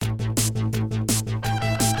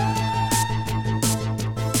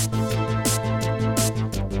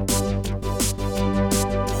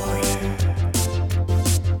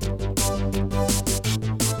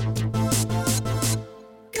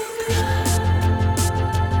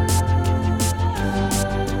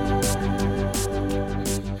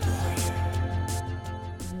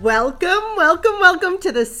Welcome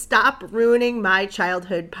to the Stop Ruining My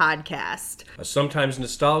Childhood podcast. A sometimes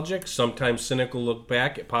nostalgic, sometimes cynical look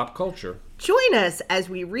back at pop culture. Join us as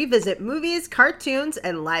we revisit movies, cartoons,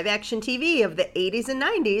 and live-action TV of the 80s and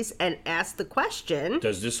 90s and ask the question,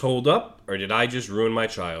 does this hold up, or did I just ruin my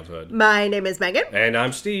childhood? My name is Megan. And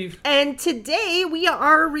I'm Steve. And today we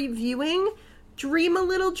are reviewing Dream a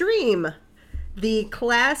Little Dream, the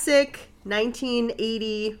classic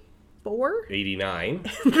 1984? 89.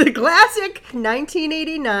 The classic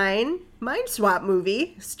 1989 Mind Swap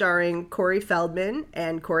movie starring Corey Feldman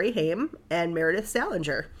and Corey Haim and Meredith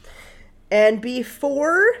Salinger. And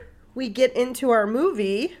before we get into our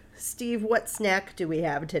movie, Steve, what snack do we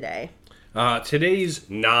have today? Today's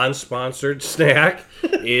non-sponsored snack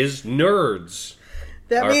is Nerds.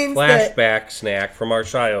 That our means flashback snack from our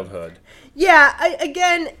childhood. Yeah,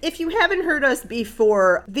 again, if you haven't heard us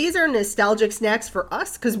before, these are nostalgic snacks for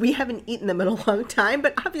us because we haven't eaten them in a long time,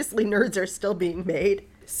 but obviously Nerds are still being made.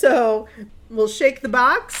 So we'll shake the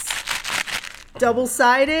box,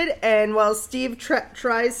 double-sided, and while Steve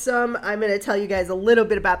tries some, I'm going to tell you guys a little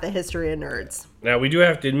bit about the history of Nerds. Now, we do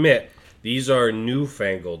have to admit, these are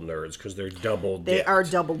newfangled Nerds because they're double-dipped. They are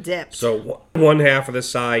double-dipped. So one half of the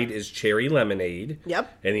side is cherry lemonade.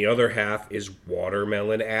 Yep. And the other half is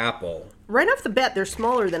watermelon apple. Right off the bat, they're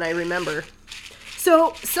smaller than I remember.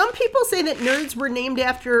 So some people say that Nerds were named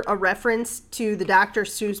after a reference to the Dr.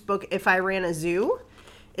 Seuss book, If I Ran a Zoo.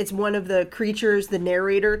 It's one of the creatures the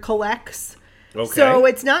narrator collects. Okay. So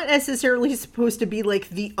it's not necessarily supposed to be like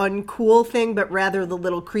the uncool thing, but rather the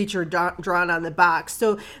little creature drawn on the box.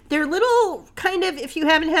 So they're little kind of, if you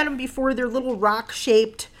haven't had them before, they're little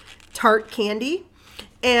rock-shaped tart candy.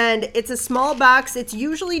 And it's a small box. It's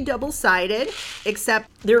usually double-sided, except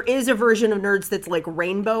there is a version of Nerds that's like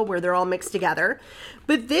rainbow where they're all mixed together.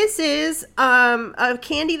 But this is a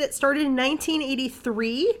candy that started in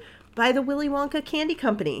 1983 by the Willy Wonka Candy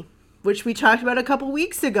Company, which we talked about a couple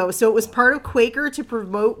weeks ago. So it was part of Quaker to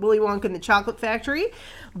promote Willy Wonka and the Chocolate Factory,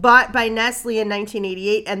 bought by Nestle in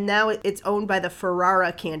 1988, and now it's owned by the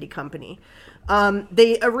Ferrara Candy Company.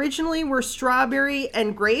 They originally were strawberry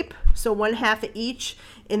and grape, so one half of each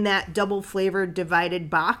in that double flavored divided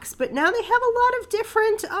box, but now they have a lot of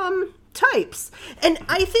different types. And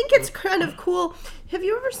I think it's kind of cool. Have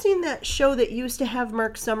you ever seen that show that used to have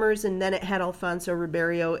Mark Summers and then it had Alfonso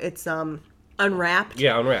Ribeiro? It's Unwrapped.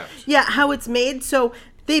 Yeah, Unwrapped. Yeah, how it's made. So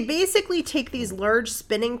they basically take these large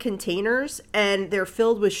spinning containers and they're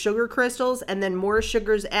filled with sugar crystals and then more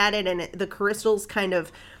sugar's added and the crystals kind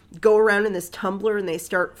of go around in this tumbler and they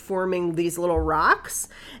start forming these little rocks.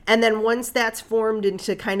 And then once that's formed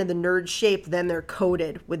into kind of the nerd shape, then they're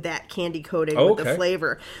coated with that candy coating with the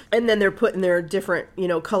flavor. And then they're put in their different,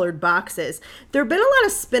 colored boxes. There have been a lot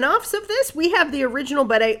of spin-offs of this. We have the original,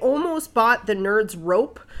 but I almost bought the Nerds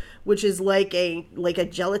rope, which is like a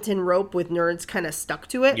gelatin rope with Nerds kind of stuck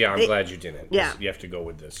to it. Yeah, I'm glad you didn't. Yeah. You have to go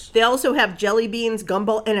with this. They also have jelly beans,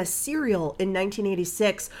 gumball, and a cereal in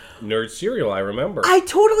 1986. Nerd cereal, I remember. I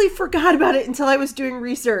totally forgot about it until I was doing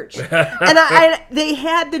research. And they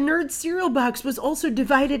had the Nerd cereal box was also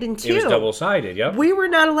divided in two. It was double-sided, yep. We were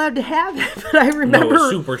not allowed to have it, but I remember... No, it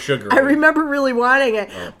was super sugary. I remember really wanting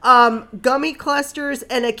it. Oh. Gummy clusters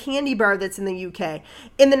and a candy bar that's in the UK.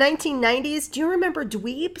 In the 1990s, do you remember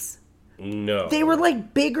Dweebs? No. They were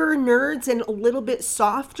like bigger Nerds and a little bit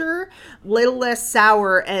softer, little less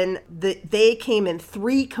sour, and they came in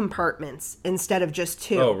 3 compartments instead of just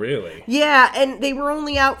 2. Oh, really? Yeah, and they were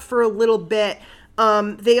only out for a little bit.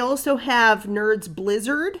 They also have Nerds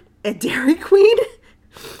Blizzard at Dairy Queen.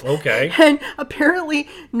 Okay. And apparently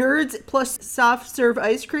Nerds plus soft serve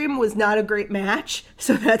ice cream was not a great match,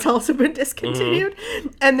 so that's also been discontinued. Mm-hmm.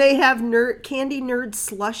 And they have Candy Nerd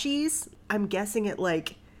slushies, I'm guessing at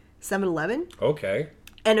like 7-Eleven. Okay.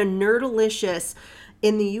 And a Nerdalicious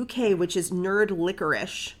in the UK, which is Nerd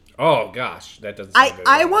Licorice. Oh, gosh. That doesn't sound good.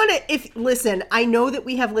 I want to, listen, I know that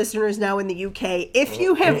we have listeners now in the UK. If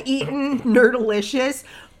you have eaten Nerdalicious,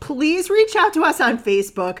 please reach out to us on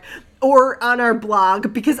Facebook or on our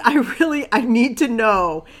blog, because I need to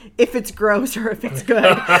know if it's gross or if it's good.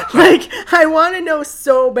 I want to know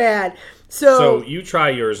so bad. So you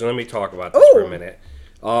try yours, and let me talk about this for a minute.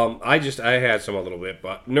 I had some a little bit,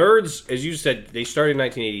 but Nerds, as you said, they started in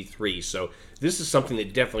 1983, so this is something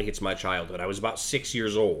that definitely hits my childhood. I was about 6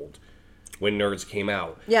 years old when Nerds came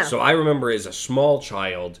out. Yeah. So I remember as a small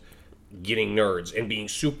child getting Nerds and being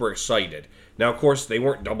super excited. Now, of course, they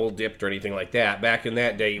weren't double dipped or anything like that. Back in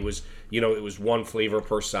that day, it was, it was one flavor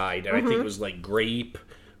per side, and I think it was like grape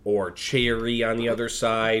or cherry on the other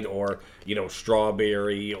side, or,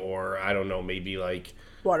 strawberry, or I don't know, maybe like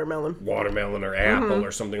watermelon or apple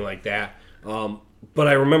or something like that. But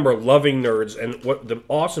I remember loving Nerds, and what the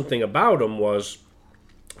awesome thing about them was,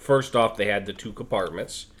 first off, they had the 2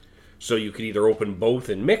 compartments, so you could either open both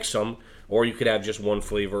and mix them, or you could have just one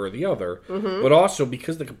flavor or the other. Mm-hmm. But also,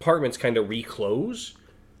 because the compartments kind of reclose,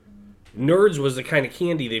 Nerds was the kind of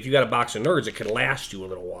candy that if you got a box of Nerds, it could last you a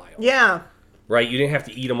little while. Yeah. Right? You didn't have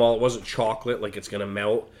to eat them all. It wasn't chocolate, like it's going to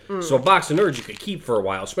melt. So a box of Nerds you could keep for a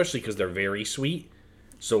while, especially because they're very sweet.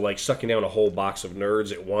 So, like, sucking down a whole box of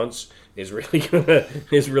Nerds at once is really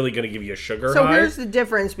gonna give you a sugar high. Here's the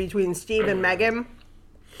difference between Steve and Megan.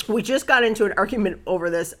 We just got into an argument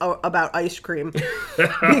over this about ice cream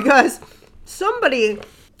because somebody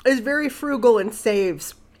is very frugal and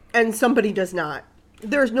saves, and somebody does not.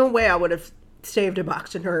 There's no way I would have saved a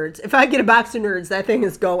box of Nerds. If I get a box of Nerds, that thing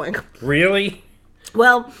is going. Really?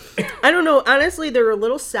 Well, I don't know. Honestly, they're a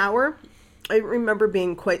little sour. I remember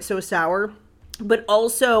being quite so sour. But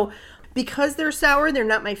also, because they're sour, they're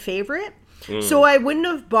not my favorite. So I wouldn't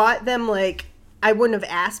have bought them, like, I wouldn't have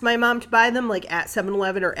asked my mom to buy them, like, at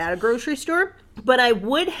 7-Eleven or at a grocery store. But I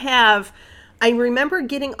would have, I remember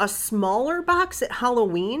getting a smaller box at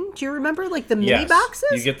Halloween. Do you remember, like, the mini boxes?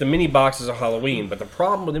 You get the mini boxes of Halloween, but the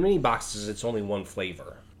problem with the mini boxes is it's only one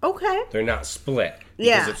flavor. Okay. They're not split.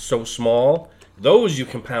 Because it's so small. Those you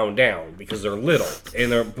can pound down because they're little,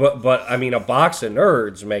 and they're but I mean a box of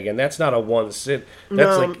Nerds, Megan. That's not a one sit.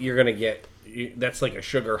 That's like you're gonna get. That's like a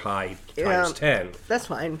sugar high times 10. That's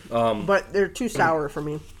fine. But they're too sour for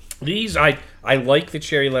me. These I like the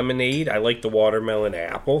cherry lemonade. I like the watermelon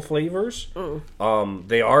apple flavors.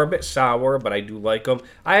 They are a bit sour, but I do like them.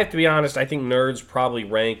 I have to be honest. I think Nerds probably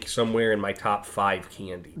rank somewhere in my top 5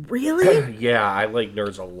 candy. Really? Yeah, I like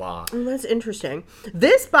Nerds a lot. Oh, that's interesting.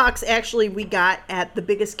 This box actually we got at the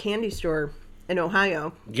biggest candy store in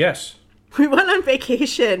Ohio. Yes. We went on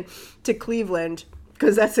vacation to Cleveland.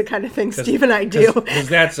 Because that's the kind of thing Steve and I do. Because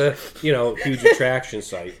that's a huge attraction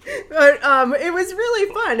site. But it was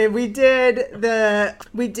really fun, and we did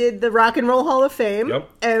the Rock and Roll Hall of Fame. Yep.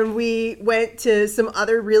 And we went to some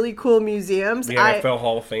other really cool museums. The NFL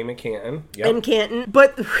Hall of Fame in Canton. Yep. In Canton,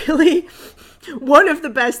 but really, one of the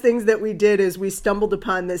best things that we did is we stumbled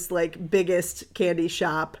upon this like biggest candy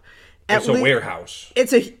shop. It's a warehouse.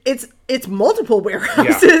 It's multiple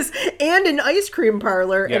warehouses and an ice cream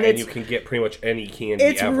parlor. Yeah, and you can get pretty much any candy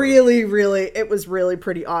It's ever. it was really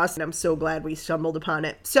pretty awesome. I'm so glad we stumbled upon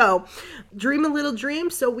it. So, dream a little dream.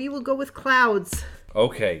 So we will go with clouds.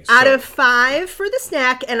 Okay. Out of 5 for the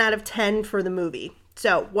snack and out of 10 for the movie.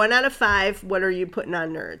 So 1 out of 5. What are you putting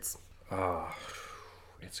on Nerds?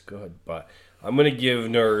 It's good, but I'm gonna give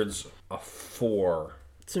Nerds a 4.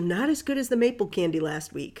 So not as good as the maple candy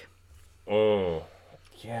last week. Oh,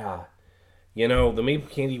 yeah. The maple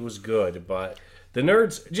candy was good, but the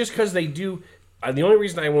Nerds, just because they do, the only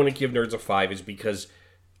reason I want to give Nerds a 5 is because,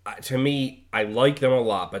 to me, I like them a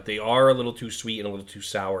lot, but they are a little too sweet and a little too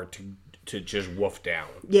sour to just woof down.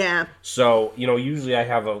 Yeah. So, usually I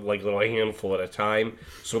have a little handful at a time.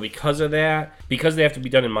 So because of that, because they have to be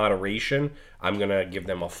done in moderation, I'm going to give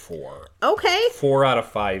them a 4. Okay. 4 out of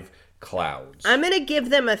 5. Clouds. I'm going to give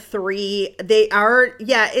them a 3. They are,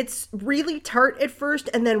 it's really tart at first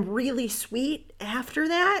and then really sweet after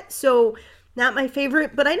that. So, not my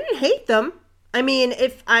favorite, but I didn't hate them. I mean,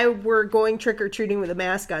 if I were going trick-or-treating with a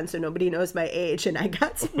mask on so nobody knows my age and I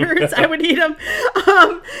got some Nerds, I would eat them.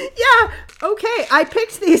 Okay. I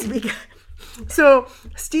picked these because... So,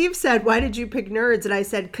 Steve said, why did you pick Nerds? And I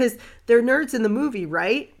said, because they're Nerds in the movie,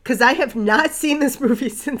 right? Because I have not seen this movie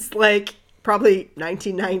since, probably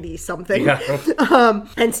 1990 something. Yeah.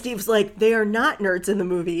 And Steve's like, they are not nerds in the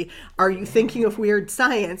movie. Are you thinking of Weird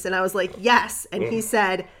Science? And I was like, yes. And he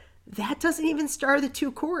said, that doesn't even star the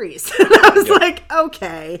 2 Coreys. And I was like,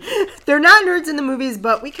 okay. They're not nerds in the movies,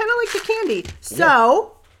 but we kind of like the candy.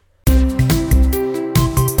 So.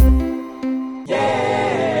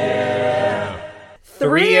 Yeah.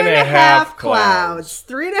 3.5 clouds.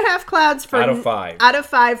 3.5 clouds for out of 5. Out of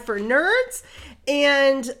 5 for Nerds.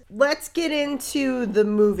 And let's get into the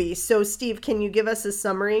movie. So, Steve, can you give us a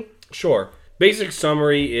summary? Sure. Basic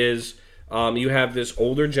summary is you have this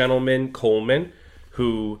older gentleman, Coleman,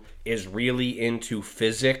 who is really into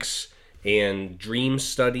physics and dream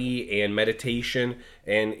study and meditation.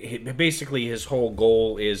 And basically his whole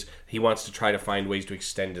goal is he wants to try to find ways to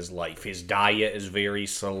extend his life. His diet is very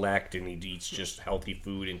select and he eats just healthy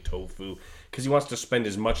food and tofu because he wants to spend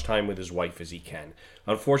as much time with his wife as he can.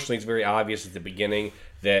 Unfortunately, it's very obvious at the beginning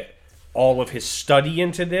that all of his study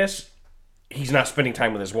into this, he's not spending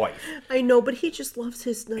time with his wife. I know, but he just loves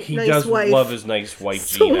his nice wife. He does love his nice wife,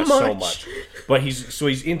 Gina, so much. But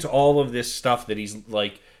he's into all of this stuff that he's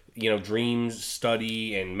dreams,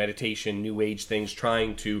 study, and meditation, new age things,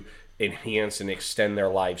 trying to enhance and extend their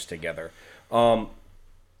lives together. And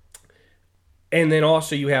then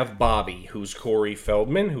also you have Bobby, who's Corey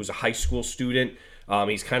Feldman, who's a high school student.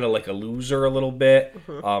 He's kind of like a loser a little bit,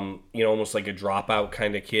 almost like a dropout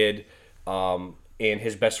kind of kid. And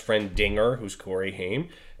his best friend Dinger, who's Corey Haim.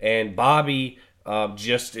 And Bobby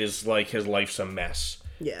just is like his life's a mess.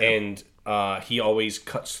 Yeah. And he always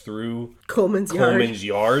cuts through Coleman's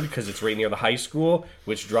yard because it's right near the high school,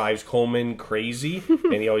 which drives Coleman crazy.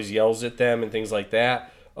 And he always yells at them and things like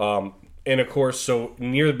that. And of course, so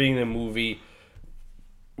near the beginning of the movie,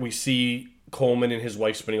 we see Coleman and his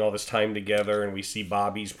wife spending all this time together, and we see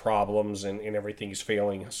Bobby's problems and everything. He's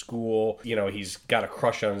failing school. He's got a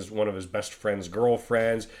crush on one of his best friend's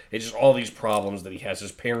girlfriends. It's just all these problems that he has.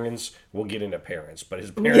 His parents, we'll get into parents, but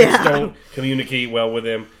his parents don't communicate well with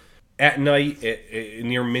him. At night,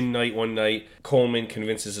 near midnight one night, Coleman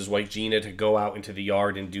convinces his wife Gina to go out into the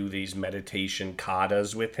yard and do these meditation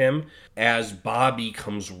katas with him as Bobby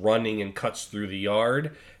comes running and cuts through the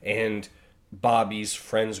yard, and Bobby's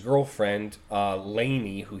friend's girlfriend,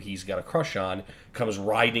 Lainey, who he's got a crush on, comes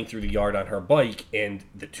riding through the yard on her bike, and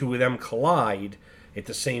the two of them collide at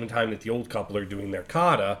the same time that the old couple are doing their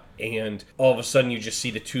kata, and all of a sudden you just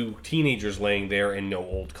see the two teenagers laying there and no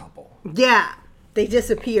old couple. Yeah, they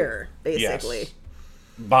disappear, basically. Yes.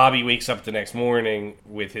 Bobby wakes up the next morning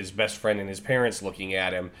with his best friend and his parents looking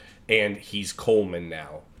at him, and he's Coleman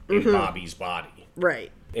now in Bobby's body.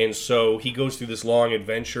 Right. And so he goes through this long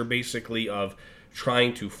adventure, basically, of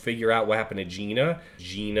trying to figure out what happened to Gina.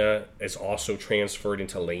 Gina is also transferred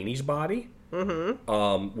into Lainey's body,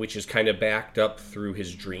 which is kind of backed up through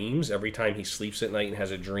his dreams. Every time he sleeps at night and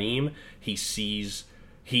has a dream, he sees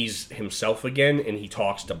he's himself again, and he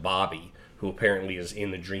talks to Bobby, who apparently is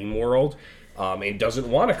in the dream world, and doesn't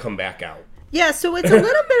want to come back out. Yeah, so it's a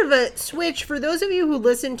little bit of a switch. For those of you who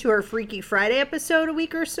listened to our Freaky Friday episode a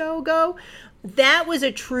week or so ago, that was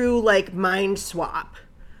a true, mind swap,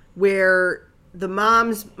 where the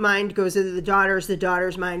mom's mind goes into the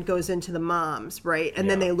daughter's mind goes into the mom's, right? And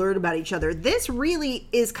then they learn about each other. This really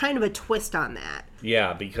is kind of a twist on that.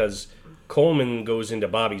 Yeah, because Coleman goes into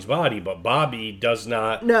Bobby's body, but Bobby does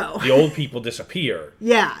not. No. The old people disappear.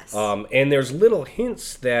 Yes. And there's little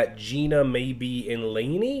hints that Gina may be in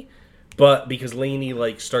Lainey, but because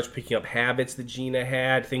Lainey, starts picking up habits that Gina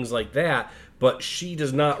had, things like that. But she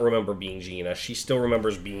does not remember being Gina. She still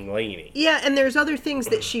remembers being Lainey. Yeah, and there's other things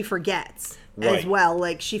that she forgets as well.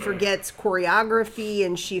 She forgets choreography,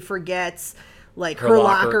 and she forgets, her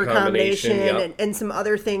locker combination and some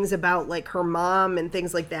other things about, her mom and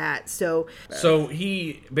things like that. So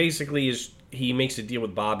he basically he makes a deal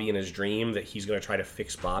with Bobby in his dream that he's going to try to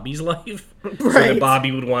fix Bobby's life. Right. So that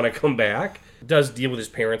Bobby would want to come back. Does deal with his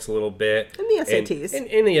parents a little bit. And the SATs.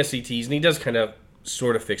 And the SATs. And he does kind of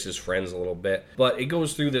sort of fix his friends a little bit. But it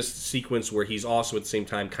goes through this sequence where he's also at the same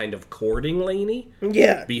time kind of courting Lainey.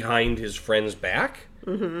 Yeah. Behind his friend's back.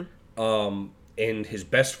 Mm-hmm. And his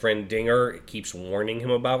best friend Dinger keeps warning him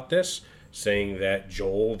about this, saying that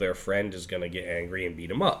Joel, their friend, is going to get angry and beat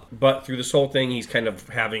him up. But through this whole thing, he's kind of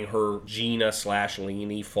having her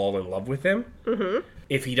Gina/Lainey fall in love with him. Mm-hmm.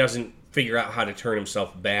 If he doesn't figure out how to turn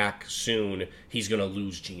himself back soon, he's going to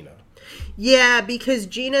lose Gina. Yeah, because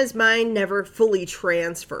Gina's mind never fully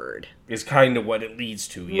transferred. Is kind of what it leads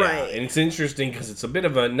to, yeah. Right. And it's interesting because it's a bit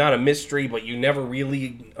of not a mystery, but you never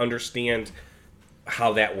really understand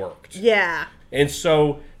how that worked. Yeah. And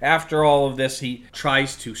so, after all of this, he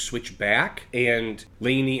tries to switch back, and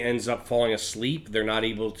Lainey ends up falling asleep. They're not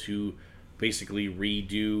able to basically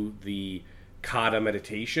redo the kata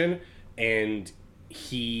meditation, and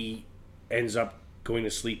he ends up going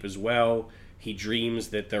to sleep as well. He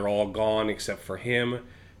dreams that they're all gone except for him,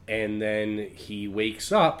 and then he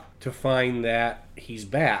wakes up to find that he's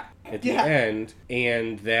back at the end,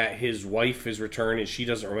 and that his wife is returned, and she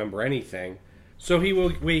doesn't remember anything. So he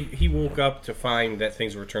woke up to find that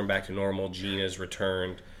things returned back to normal. Gina's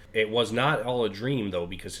returned. It was not all a dream, though,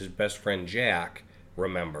 because his best friend Jack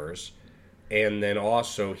remembers. And then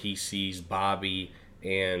also he sees Bobby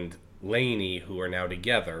and Lainey, who are now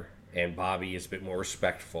together. And Bobby is a bit more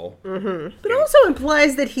respectful. Mm-hmm. But it also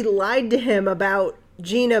implies that he lied to him about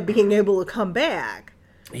Gina being able to come back.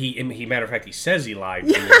 Matter of fact, he says he lied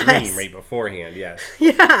in the dream right beforehand, yes.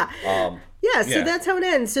 Yeah. So that's how it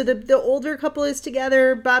ends. So the older couple is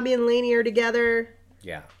together, Bobby and Lainey are together.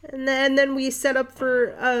 Yeah. And then we set up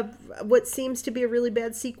for what seems to be a really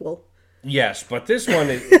bad sequel. Yes, but this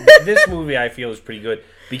movie I feel is pretty good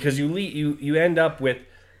because you end up with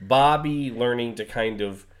Bobby learning to kind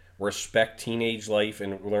of respect teenage life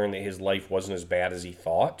and learn that his life wasn't as bad as he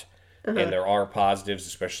thought. and there are positives,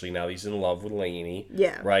 especially now he's in love with Lainey.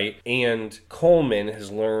 Yeah. Right? And Coleman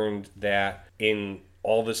has learned that in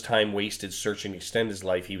all this time wasted searching to extend his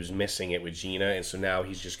life, he was missing it with Gina, and so now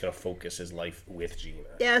he's just going to focus his life with Gina.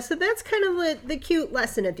 Yeah, so that's kind of the cute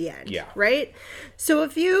lesson at the end. Yeah. Right? So a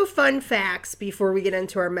few fun facts before we get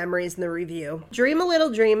into our memories in the review. Dream a Little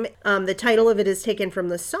Dream, the title of it is taken from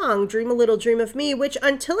the song Dream a Little Dream of Me, which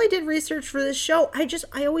until I did research for this show,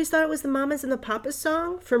 I always thought it was the Mamas and the Papas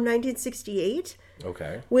song from 1968.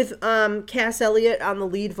 Okay. With Cass Elliot on the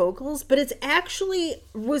lead vocals, but it's actually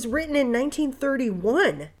was written in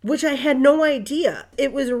 1931, which I had no idea.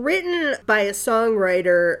 It was written by a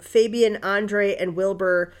songwriter, Fabian Andre and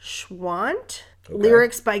Wilbur Schwant. Okay.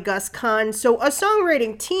 Lyrics by Gus Kahn. So a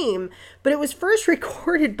songwriting team, but it was first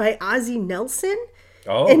recorded by Ozzie Nelson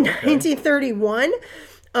in 1931.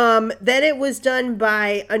 Then it was done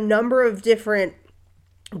by a number of different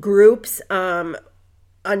groups.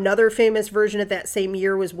 Another famous version of that same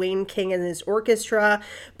year was Wayne King and his orchestra,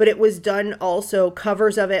 but it was done also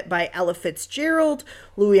covers of it by Ella Fitzgerald,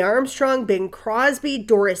 Louis Armstrong, Bing Crosby,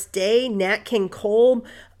 Doris Day, Nat King Cole,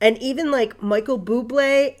 and even like Michael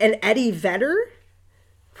Bublé and Eddie Vedder.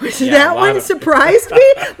 That one surprised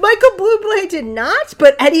me. Michael Bublé did not,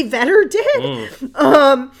 but Eddie Vedder did.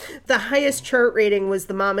 The highest chart rating was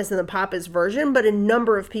the Mamas and the Papas version, but a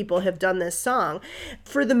number of people have done this song.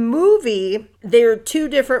 For the movie, there are two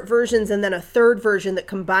different versions and then a third version that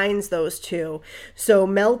combines those two. So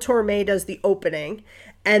Mel Torme does the opening,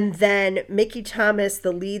 and then Mickey Thomas,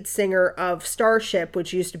 the lead singer of Starship,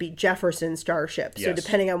 which used to be Jefferson Starship. So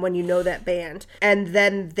depending on when you know that band. And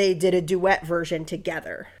then they did a duet version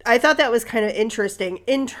together. I thought that was kind of interesting.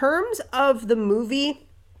 In terms of the movie,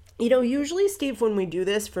 you know, usually, Steve, when we do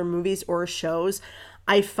this for movies or shows,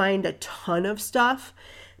 I find a ton of stuff.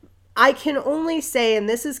 I can only say, and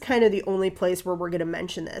this is kind of the only place where we're going to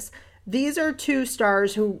mention this, these are two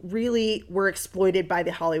stars who really were exploited by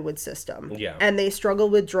the Hollywood system. Yeah. And they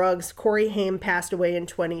struggled with drugs. Corey Haim passed away in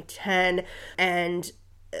 2010. And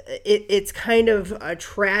it's kind of a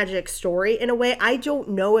tragic story in a way. I don't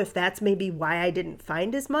know if that's maybe why I didn't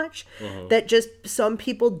find as much. That just some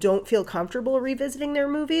people don't feel comfortable revisiting their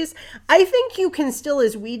movies. I think you can still,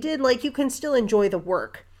 as we did, like you can still enjoy the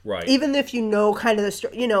work. Right. Even if you know kind of the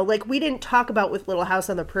story, you know, like we didn't talk about with Little House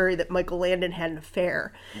on the Prairie that Michael Landon had an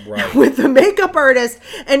affair with the makeup artist,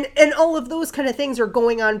 and all of those kind of things are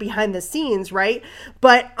going on behind the scenes, right?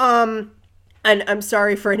 But and I'm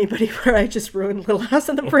sorry for anybody where I just ruined Little House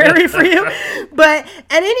on the Prairie for you. But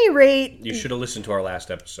at any rate, you should have listened to our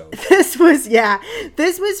last episode. This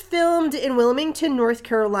was filmed in Wilmington, North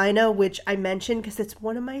Carolina, which I mentioned because it's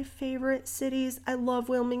one of my favorite cities. I love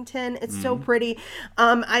Wilmington. It's so pretty.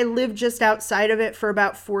 I lived just outside of it for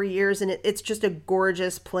about 4 years, and it's just a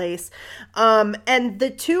gorgeous place. And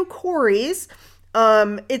the two Coreys,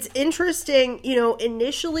 it's interesting, you know,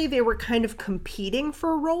 initially they were kind of competing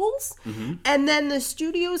for roles, and then the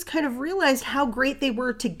studios kind of realized how great they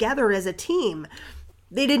were together as a team.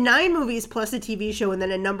 They did 9 movies plus a TV show, and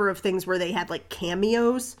then a number of things where they had like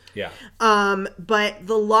cameos. Yeah. But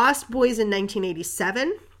The Lost Boys in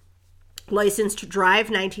 1987, License to Drive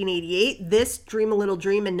 1988, this Dream a Little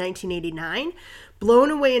Dream in 1989,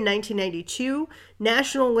 Blown Away in 1992,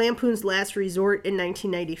 National Lampoon's Last Resort in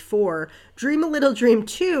 1994, Dream a Little Dream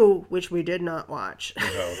 2, which we did not watch,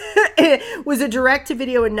 it was a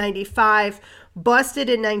direct-to-video in 95, Busted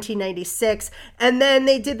in 1996, and then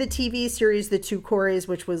they did the TV series The Two Coreys,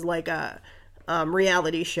 which was like a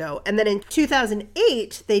reality show. And then in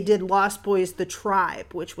 2008, they did Lost Boys: The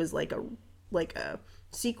Tribe, which was like a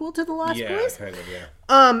sequel to The Lost Boys. Kind of,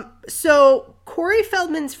 yeah. So Corey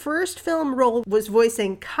Feldman's first film role was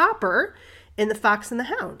voicing Copper in The Fox and the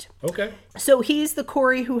Hound. Okay. So he's the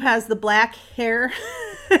Corey who has the black hair.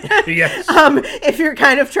 Yes. If you're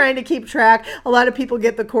kind of trying to keep track, a lot of people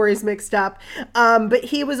get the Coreys mixed up. But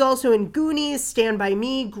he was also in Goonies, Stand By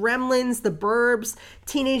Me, Gremlins, The Burbs,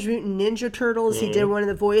 Teenage Mutant Ninja Turtles. He did one of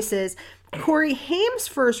the voices. Corey Haim's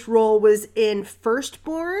first role was in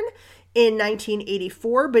Firstborn in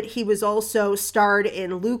 1984, but he was also starred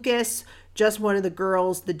in Lucas, Just One of the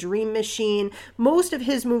Girls, The Dream Machine. Most of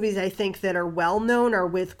his movies, I think, that are well known are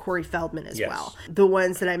with Corey Feldman as well. The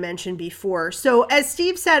ones that I mentioned before. So as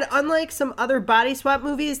Steve said, unlike some other body swap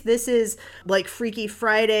movies, this is like Freaky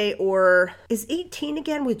Friday or is 18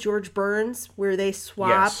 again with George Burns where they swap,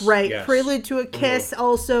 Yes, right? yes. Prelude to a Kiss.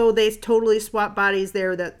 Also, they totally swap bodies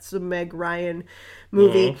there. That's a Meg Ryan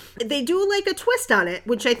movie. They do like a twist on it,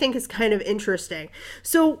 which I think is kind of interesting.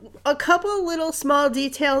 So a couple little small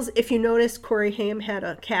details. If you notice, Corey Haim had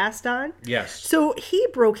a cast on. Yes. So he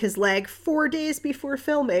broke his leg 4 days before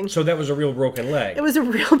filming. So that was a real broken leg. It was a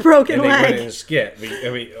real broken and they leg. put it in a skit.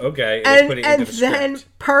 Okay. And, they put it and into the then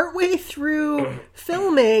script. partway through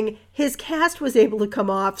filming, his cast was able to come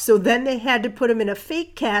off. So then they had to put him in a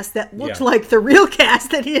fake cast that looked like the real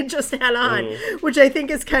cast that he had just had on, which I think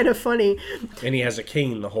is kind of funny. And he has a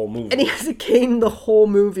cane the whole movie. And he has a cane the whole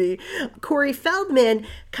movie. Corey Feldman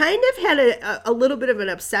kind of had a little bit of an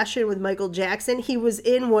obsession with Michael Jackson. He was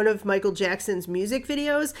in one of Michael Jackson's music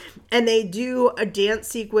videos, and they do a dance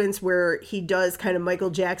sequence where he does kind of Michael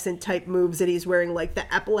Jackson type moves, and he's wearing like the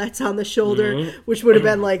epaulets on the shoulder, which would have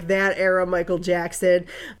been like that era Michael Jackson.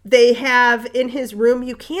 They have in his room,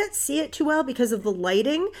 you can't see it too well because of the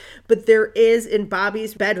lighting, but there is in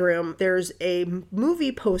Bobby's bedroom, there's a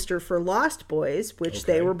movie poster for Lost Boys, which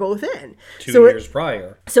they were both in. 2 years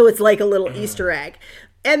prior. So it's like a little Easter egg.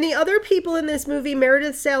 And the other people in this movie,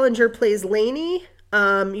 Meredith Salinger plays Lainey.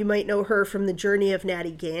 You might know her from The Journey of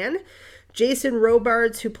Natty Gann. Jason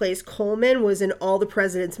Robards, who plays Coleman, was in All the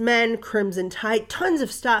President's Men, Crimson Tide, tons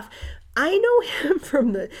of stuff. I know him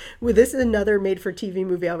from this is another made-for-TV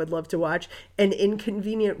movie I would love to watch, An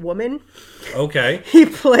Inconvenient Woman. Okay. He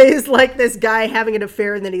plays like this guy having an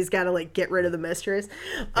affair, and then he's got to like get rid of the mistress.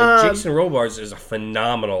 Jason Robards is a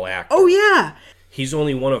phenomenal actor. Oh, yeah. He's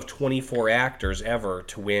only one of 24 actors ever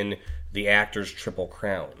to win the Actors Triple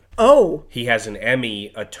Crown. Oh. He has an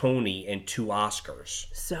Emmy, a Tony, and 2 Oscars.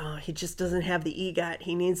 So he just doesn't have the EGOT.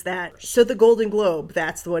 He needs that. So the Golden Globe,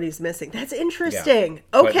 that's the one he's missing. That's interesting.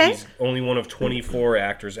 Yeah. Okay. But he's only one of 24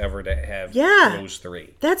 actors ever to have those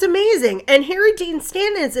 3. That's amazing. And Harry Dean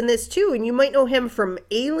Stanton's in this too. And you might know him from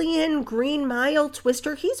Alien, Green Mile,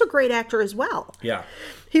 Twister. He's a great actor as well. Yeah.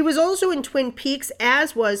 He was also in Twin Peaks,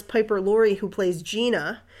 as was Piper Laurie, who plays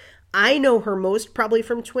Gina. I know her most probably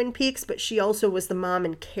from Twin Peaks, but she also was the mom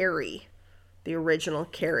in Carrie, the original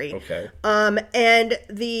Carrie. Okay. And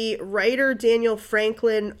the writer Daniel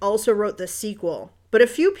Franklin also wrote the sequel. But a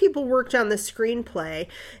few people worked on the screenplay.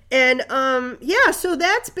 And so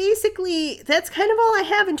that's kind of all I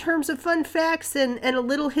have in terms of fun facts and a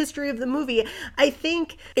little history of the movie. I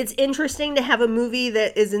think it's interesting to have a movie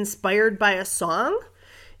that is inspired by a song.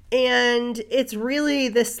 And it's really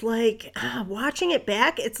this like watching it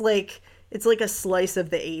back. It's like a slice of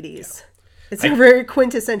the 80s. It's a very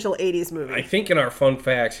quintessential 80s movie. I think in our fun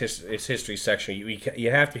facts history section,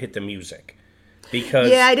 you have to hit the music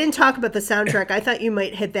because I didn't talk about the soundtrack. I thought you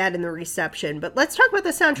might hit that in the reception, but let's talk about the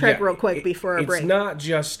soundtrack real quick before our break. It's not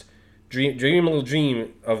just "Dream a Little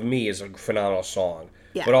Dream of Me" is a phenomenal song,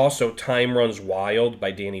 but also "Time Runs Wild"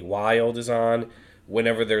 by Danny Wilde is on.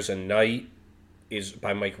 "Whenever There's a Night" is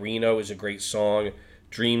by Mike Reno is a great song.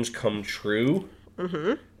 "Dreams Come True"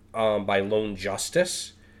 by Lone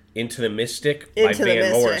Justice. "Into the Mystic" by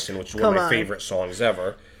Van Morrison, which is one of my favorite songs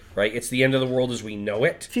ever. Right? "It's the End of the World as We Know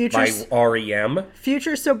It" by R.E.M.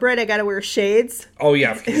 "Future's So Bright I Gotta Wear Shades." Oh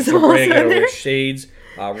yeah, "Future's So Bright I Gotta Wear Shades."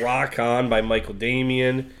 "Rock On" by Michael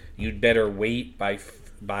Damian. "You'd Better Wait" by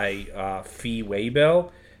Fee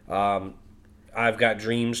Waybill. "I've Got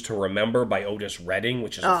Dreams to Remember" by Otis Redding,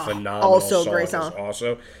 which is a phenomenal song. Great song.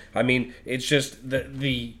 Also, I mean, it's just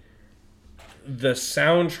the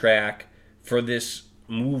soundtrack for this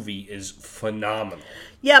movie is phenomenal.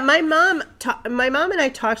 Yeah, my mom and I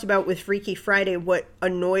talked about with Freaky Friday what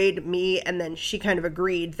annoyed me, and then she kind of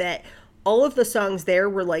agreed that all of the songs there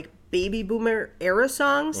were like baby boomer era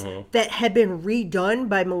songs that had been redone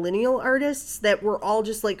by millennial artists that were all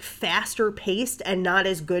just like faster paced and not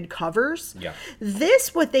as good covers. Yeah.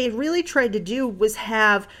 This, what they really tried to do was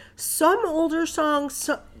have some older songs,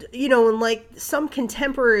 and like some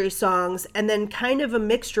contemporary songs, and then kind of a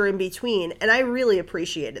mixture in between. And I really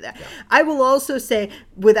appreciated that. Yeah. I will also say,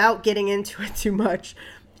 without getting into it too much,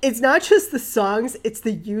 it's not just the songs, it's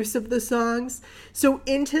the use of the songs. So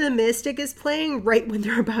Into the Mystic is playing right when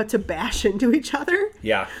they're about to bash into each other.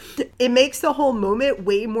 Yeah. It makes the whole moment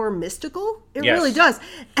way more mystical. It really does.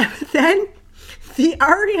 And then the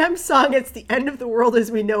R.E.M. song, "It's the End of the World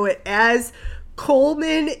as We Know It," as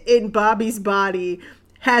Coleman in Bobby's body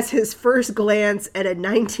has his first glance at a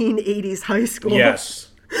 1980s high school. Yes.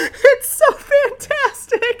 It's so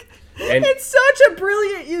fantastic. And it's such a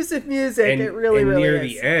brilliant use of music. It really, really near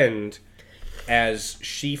is. the end, as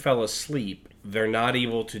she fell asleep, they're not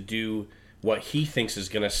able to do what he thinks is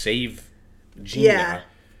going to save Gina. Yeah.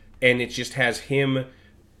 And it just has him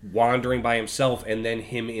wandering by himself and then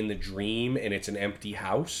him in the dream, and it's an empty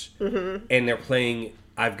house. And they're playing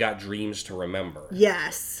 "I've Got Dreams to Remember."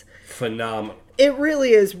 Yes. Phenomenal. It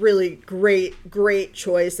really is really great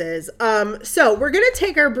choices. So we're going to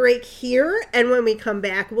take our break here, and when we come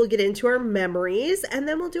back, we'll get into our memories, and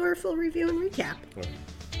then we'll do our full review and recap.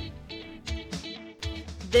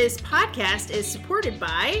 This podcast is supported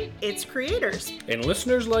by its creators and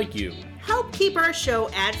listeners like you. Help keep our show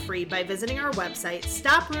ad-free by visiting our website,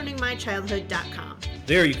 stopruiningmychildhood.com.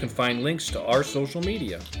 There you can find links to our social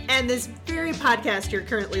media. And this very podcast you're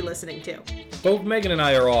currently listening to. Both Megan and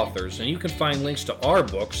I are authors, and you can find links to our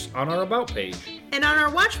books on our About page. And on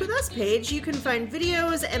our Watch With Us page, you can find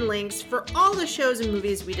videos and links for all the shows and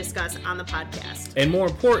movies we discuss on the podcast. And more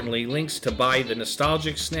importantly, links to buy the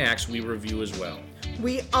nostalgic snacks we review as well.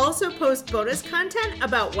 We also post bonus content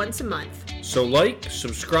about once a month. So like,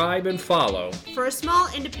 subscribe, and follow. For a small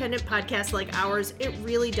independent podcast like ours, it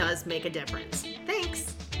really does make a difference.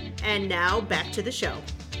 Thanks. And now back to the show.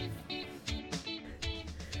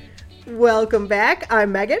 Welcome back.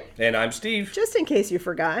 I'm Megan. And I'm Steve. Just in case you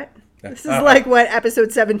forgot. This is like,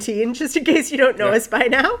 episode 17, just in case you don't know us by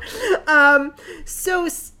now. So,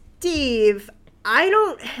 Steve, I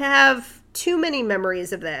don't have too many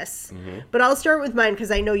memories of this, but I'll start with mine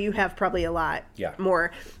because I know you have probably a lot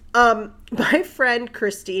more. My friend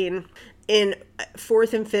Christine, in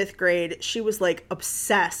 4th and 5th grade, she was like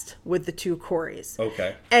obsessed with the two Coreys.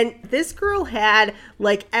 Okay. And this girl had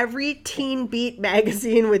like every Teen Beat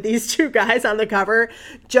magazine with these two guys on the cover,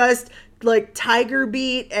 just like Tiger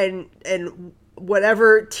Beat and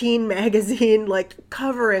whatever teen magazine, like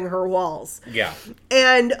covering her walls. Yeah.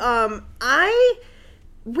 And I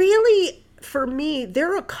really, for me,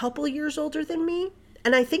 they're a couple years older than me.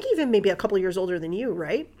 And I think even maybe a couple years older than you,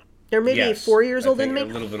 right? They're maybe 4 years older than me. A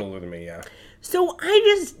little bit older than me, yeah. So I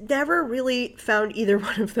just never really found either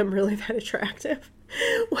one of them really that attractive.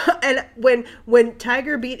 And when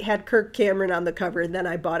Tiger Beat had Kirk Cameron on the cover, then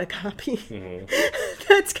I bought a copy.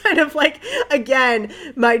 That's kind of like, again,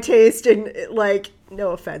 my taste in, like,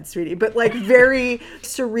 no offense, sweetie, but like very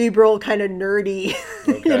cerebral, kind of nerdy,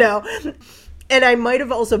 you know. And I might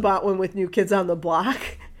have also bought one with New Kids on the Block.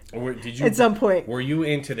 Did you, at some point. Were you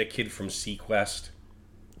into the kid from Sequest?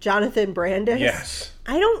 Jonathan Brandis? Yes.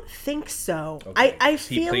 I don't think so. Okay. I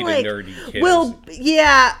feel he like played a nerdy kid.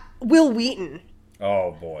 Will Wheaton.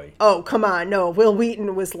 Oh boy. Oh, come on. No, Will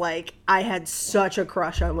Wheaton was like, I had such a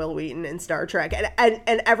crush on Will Wheaton in Star Trek. And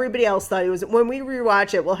everybody else thought he was, when we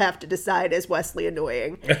rewatch it, we'll have to decide, is Wesley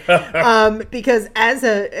annoying? Because as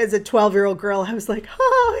a 12-year-old girl, I was like,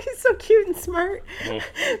 oh, he's so cute and smart.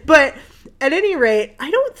 But at any rate,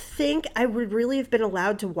 I don't think I would really have been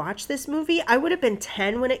allowed to watch this movie. I would have been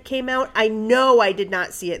 10 when it came out. I know I did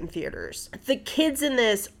not see it in theaters. The kids in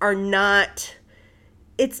this are not...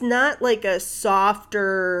 It's not like a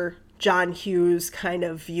softer John Hughes kind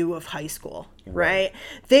of view of high school, right?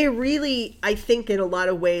 They really, I think in a lot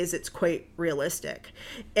of ways, it's quite realistic.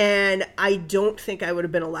 And I don't think I would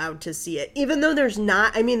have been allowed to see it. Even though there's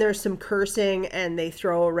some cursing and they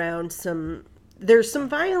throw around there's some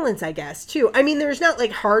violence, I guess, too. I mean, there's not like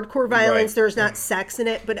hardcore violence. Right. There's not sex in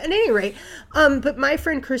it. But at any rate, but my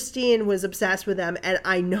friend Christine was obsessed with them. And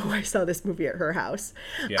I know I saw this movie at her house.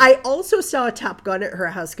 Yeah. I also saw Top Gun at her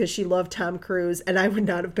house because she loved Tom Cruise. And I would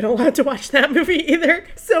not have been allowed to watch that movie either.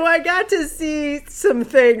 So I got to see some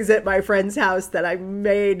things at my friend's house that I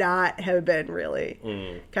may not have been really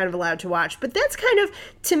kind of allowed to watch. But that's kind of,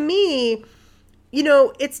 to me... You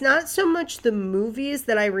know, it's not so much the movies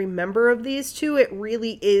that I remember of these two. It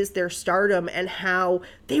really is their stardom and how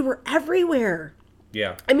they were everywhere.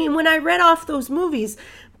 Yeah. I mean, when I read off those movies,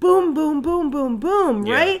 boom, boom, boom, boom, boom,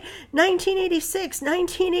 right? 1986,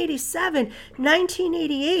 1987,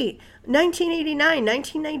 1988, 1989,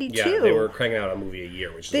 1992. Yeah, they were cranking out a movie a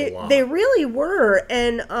year, which is a lot. They really were.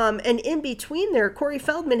 And in between there, Corey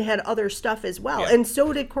Feldman had other stuff as well. Yeah. And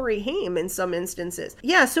so did Corey Haim in some instances.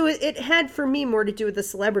 Yeah, so it had, for me, more to do with the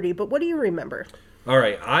celebrity. But what do you remember? All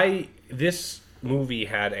right. This movie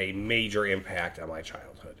had a major impact on my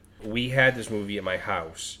childhood. We had this movie at my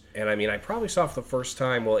house. And, I mean, I probably saw it for the first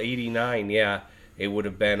time, 89, yeah. I would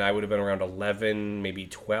have been around 11, maybe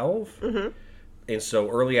 12. Mm-hmm. And so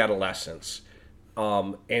early adolescence.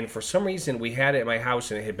 And for some reason, we had it at my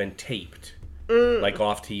house and it had been taped, like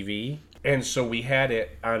off TV. And so we had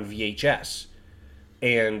it on VHS.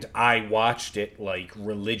 And I watched it, like,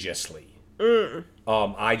 religiously. I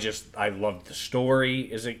loved the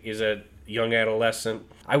story as a young adolescent.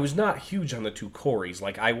 I was not huge on the two Coreys.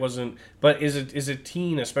 Like, I wasn't... But as a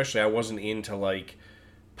teen, especially, I wasn't into, like,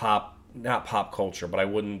 not pop culture, but I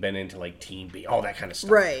wouldn't have been into like Teen Beat, all that kind of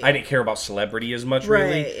stuff. Right. I didn't care about celebrity as much,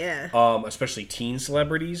 really. Right, yeah. Especially teen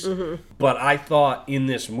celebrities. Mm-hmm. But I thought in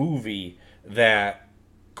this movie that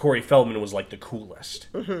Corey Feldman was like the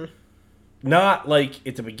coolest. Mm-hmm. Not like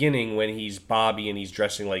at the beginning when he's Bobby and he's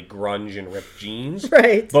dressing like grunge and ripped jeans.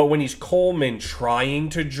 Right. But when he's Coleman trying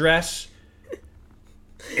to dress,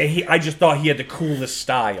 I just thought he had the coolest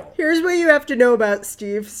style. Here's what you have to know about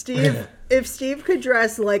Steve. If Steve could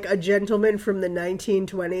dress like a gentleman from the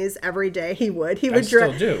 1920s every day, he would. He would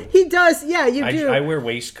still do. He does. Yeah, you do. I wear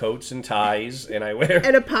waistcoats and ties, and I wear...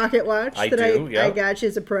 And a pocket watch I I got you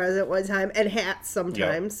as a present one time. And hats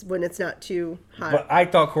sometimes when it's not too hot. But I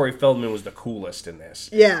thought Corey Feldman was the coolest in this.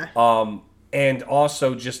 Yeah. And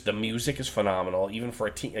also just the music is phenomenal, even for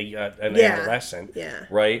an adolescent. Yeah.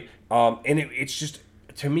 Right? And it's just...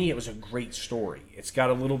 To me, it was a great story. It's got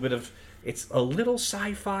a little bit of... It's a little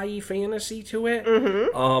sci-fi fantasy to it.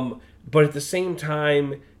 Mm-hmm. But at the same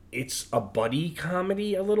time, it's a buddy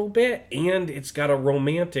comedy a little bit. And it's got a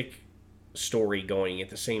romantic story going at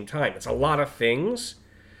the same time. It's a lot of things.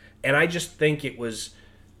 And I just think it was...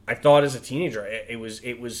 I thought as a teenager,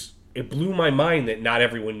 it blew my mind that not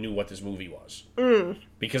everyone knew what this movie was.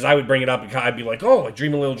 Because I would bring it up and I'd be like, oh, I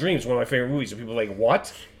Dream a Little Dreams, one of my favorite movies. And people were like,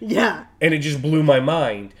 what? Yeah. And it just blew my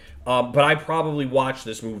mind. But I probably watched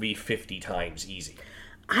this movie 50 times easy.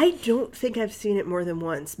 I don't think I've seen it more than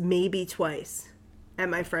once, maybe twice at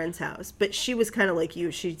my friend's house. But she was kind of like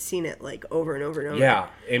you. She'd seen it like over and over and over. Yeah.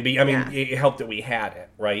 And it helped that we had it,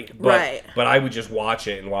 right? Right. But I would just watch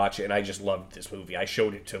it, and I just loved this movie. I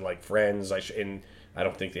showed it to like friends, and I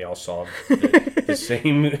don't think they all saw the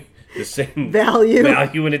same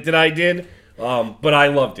value in it that I did. But I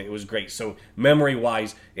loved it. It was great. So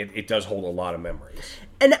memory-wise, it does hold a lot of memories.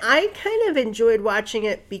 And I kind of enjoyed watching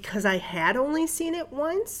it because I had only seen it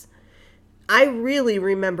once. I really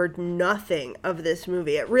remembered nothing of this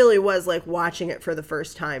movie. It really was like watching it for the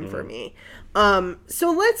first time for me.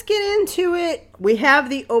 So let's get into it. We have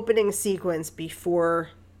the opening sequence before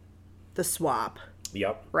the swap.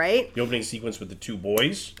 Yep. Right? The opening sequence with the two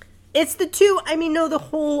boys. It's the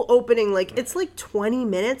whole opening, like, it's like 20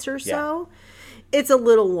 minutes or so. Yeah. It's a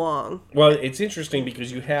little long. Well, it's interesting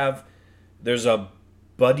because there's a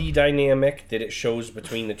buddy dynamic that it shows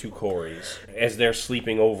between the two Coreys as they're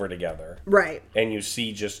sleeping over together. Right. And you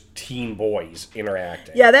see just teen boys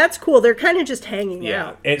interacting. Yeah, that's cool. They're kind of just hanging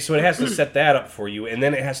out. And so it has to set that up for you, and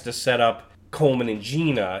then it has to set up Coleman and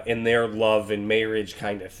Gina and their love and marriage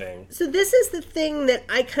kind of thing. So this is the thing that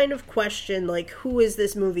I kind of question, like, who is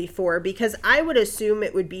this movie for? Because I would assume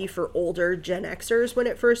it would be for older Gen Xers when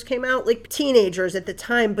it first came out, like teenagers at the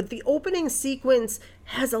time. But the opening sequence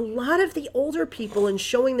has a lot of the older people and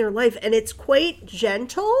showing their life, and it's quite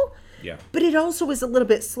gentle. Yeah. But it also is a little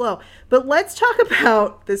bit slow. But let's talk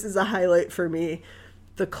about, this is a highlight for me,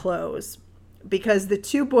 the clothes. Because the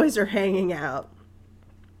two boys are hanging out.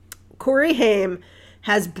 Corey Haim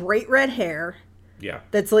has bright red hair. Yeah.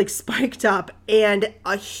 That's like spiked up and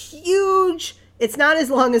a huge, it's not as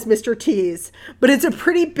long as Mr. T's, but it's a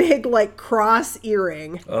pretty big like cross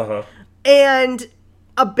earring. Uh-huh. And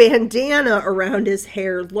a bandana around his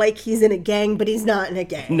hair like he's in a gang, but he's not in a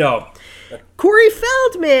gang. No. Corey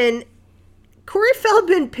Feldman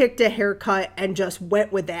picked a haircut and just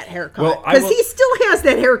went with that haircut. Because he still has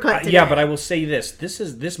that haircut today. Yeah, but I will say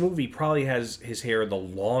this movie probably has his hair the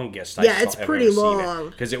longest it's pretty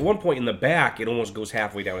long. Because at one point in the back, it almost goes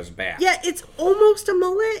halfway down his back. Yeah, it's almost a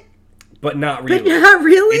mullet. But not really.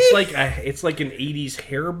 It's like an 80s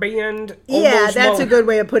hairband. Yeah, that's a good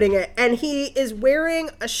way of putting it. And he is wearing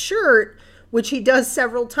a shirt, which he does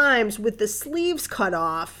several times, with the sleeves cut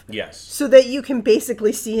off. Yes. So that you can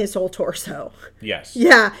basically see his whole torso. Yes.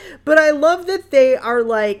 Yeah, but I love that they are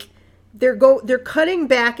like, they're cutting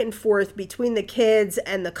back and forth between the kids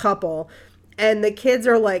and the couple. And the kids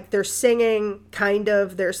are like, they're singing, kind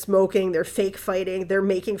of, they're smoking, they're fake fighting, they're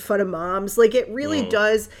making fun of moms. Like, it really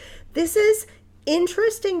does. This is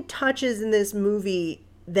interesting touches in this movie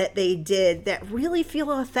that they did that really feel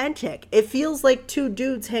authentic. It feels like two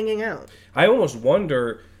dudes hanging out. I almost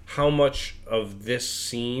wonder how much of this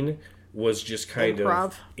scene was just kind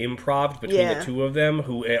of improv between the two of them,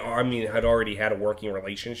 who, I mean, had already had a working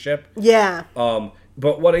relationship. Yeah.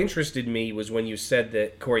 But what interested me was when you said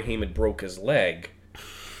that Corey Haim had broke his leg,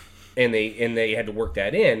 and they had to work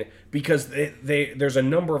that in, because there's a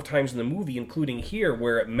number of times in the movie, including here,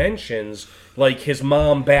 where it mentions like his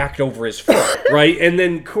mom backed over his foot, right? And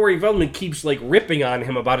then Corey Feldman keeps like ripping on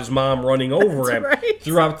him about his mom running over him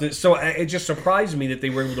throughout the. So it just surprised me that they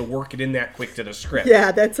were able to work it in that quick to the script.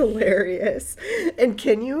 Yeah, that's hilarious. And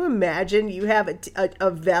can you imagine you have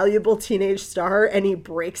a valuable teenage star and he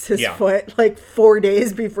breaks his foot like 4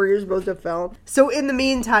 days before you're supposed to film? So in the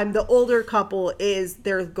meantime, the older couple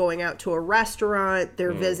they're going out to a restaurant.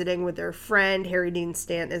 They're visiting with their friend. Harry Dean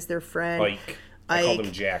Stanton is their friend. Ike. I called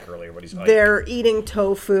him Jack earlier, but he's Ike. They're eating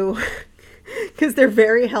tofu. Because they're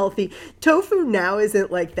very healthy. Tofu now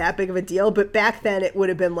isn't like that big of a deal, but back then it would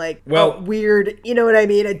have been like a weird, you know what I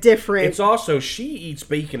mean? A different. It's also, she eats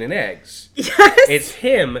bacon and eggs. Yes. It's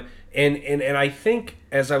him. And I think,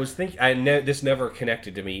 as I was thinking, this never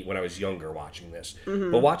connected to me when I was younger watching this.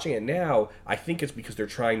 But watching it now, I think it's because they're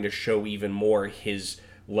trying to show even more his,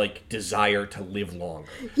 like, desire to live longer.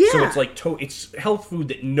 Yeah. So it's like, it's health food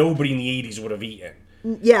that nobody in the 80s would have eaten.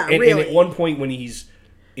 Yeah, really. And at one point when he's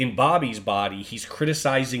in Bobby's body, he's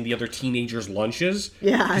criticizing the other teenagers' lunches.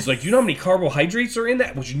 Yeah. He's like, do you know how many carbohydrates are in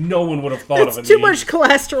that? Which no one would have thought of. It's too much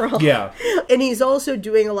cholesterol. Yeah. And he's also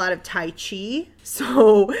doing a lot of Tai Chi.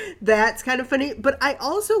 So that's kind of funny. But I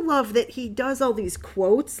also love that he does all these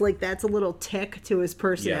quotes. Like, that's a little tick to his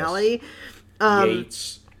personality. Yes.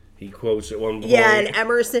 Yates, he quotes at one point. Yeah, and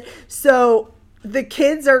Emerson. So the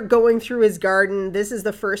kids are going through his garden. This is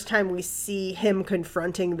the first time we see him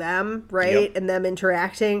confronting them, right? Yep. And them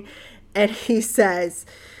interacting. And he says,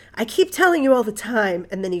 I keep telling you all the time.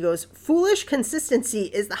 And then he goes, foolish consistency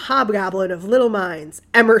is the hobgoblin of little minds,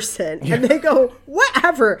 Emerson. Yeah. And they go,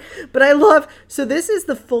 whatever. But I love, so this is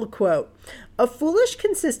the full quote. A foolish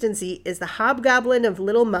consistency is the hobgoblin of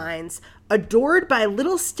little minds, adored by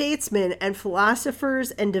little statesmen and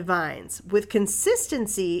philosophers and divines. With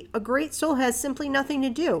consistency, a great soul has simply nothing to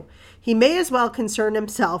do. He may as well concern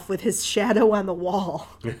himself with his shadow on the wall.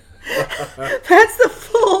 That's the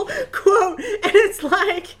full quote. And it's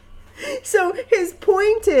like, so his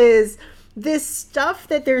point is, this stuff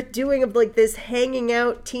that they're doing of like this hanging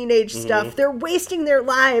out teenage stuff, they're wasting their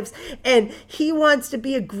lives, and he wants to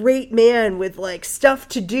be a great man with like stuff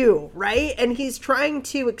to do, right? And he's trying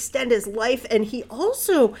to extend his life, and he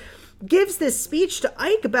also gives this speech to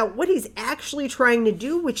Ike about what he's actually trying to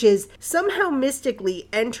do, which is somehow mystically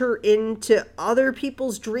enter into other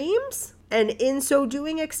people's dreams, and in so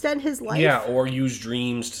doing extend his life. Yeah, or use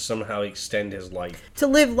dreams to somehow extend his life. To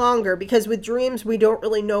live longer, because with dreams we don't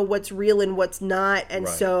really know what's real and what's not, and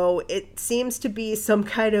right. So it seems to be some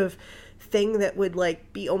kind of thing that would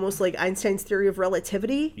like be almost like Einstein's theory of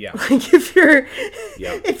relativity. Yeah. Like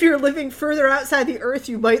if you're living further outside the Earth,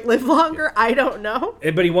 you might live longer. I don't know.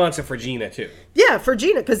 But he wants it for Gina too. Yeah, for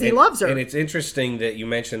Gina, because he loves her. And it's interesting that you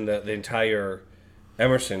mentioned the entire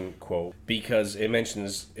Emerson quote, because it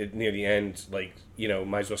mentions it near the end, like, you know,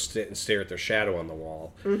 might as well sit and stare at their shadow on the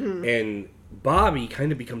wall. And Bobby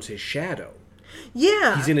kind of becomes his shadow.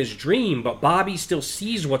 Yeah. He's in his dream, but Bobby still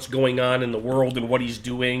sees what's going on in the world and what he's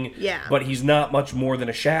doing. Yeah. But he's not much more than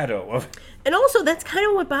a shadow. And also, that's kind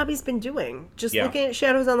of what Bobby's been doing. Just looking at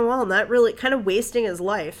shadows on the wall, not really, kind of wasting his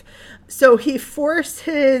life. So he forced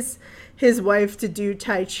his wife to do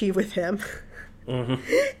Tai Chi with him.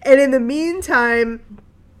 And in the meantime,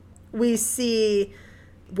 we see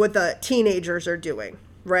what the teenagers are doing,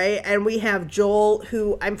 right? And we have Joel,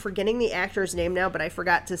 who I'm forgetting the actor's name now, but I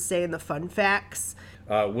forgot to say in the fun facts.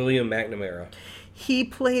 William McNamara. He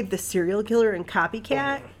played the serial killer in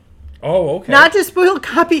Copycat. Oh, okay. Not to spoil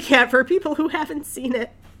Copycat for people who haven't seen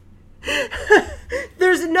it.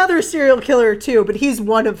 There's another serial killer too, but he's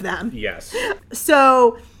one of them. Yes.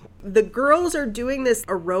 So the girls are doing this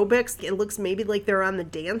aerobics. It looks maybe like they're on the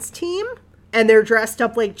dance team. And they're dressed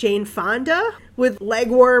up like Jane Fonda with leg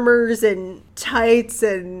warmers and tights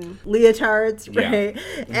and leotards, right?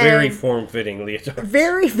 Yeah. Very form-fitting leotards.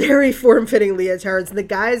 Very, very form-fitting leotards. And the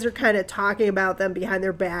guys are kind of talking about them behind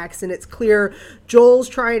their backs. And it's clear Joel's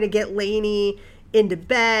trying to get Lainey into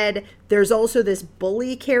bed. There's also this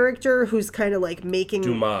bully character who's kind of like making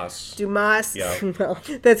Dumas. Yeah. Well,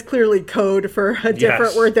 that's clearly code for a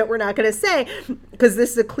different word that we're not going to say because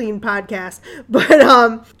this is a clean podcast.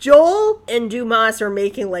 But Joel and Dumas are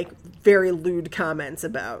making like very lewd comments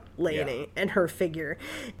about Lainey and her figure.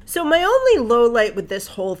 So my only low light with this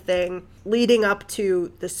whole thing leading up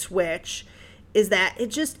to the switch is that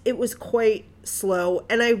it was quite slow,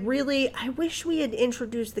 and I wish we had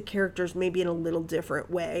introduced the characters maybe in a little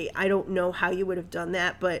different way. I don't know how you would have done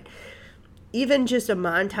that, but even just a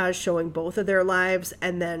montage showing both of their lives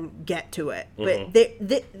and then get to it. But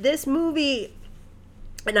this movie,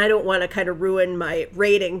 and I don't want to kind of ruin my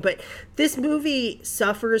rating, but this movie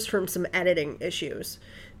suffers from some editing issues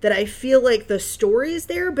that I feel like the story is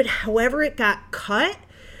there, but however it got cut,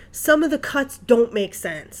 some of the cuts don't make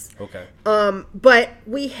sense. Okay. But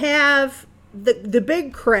we have the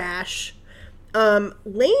big crash.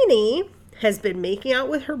 Lainey has been making out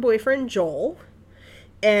with her boyfriend Joel,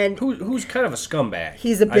 and who's kind of a scumbag.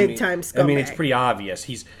 He's a big time scumbag. I mean, it's pretty obvious.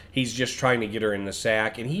 He's just trying to get her in the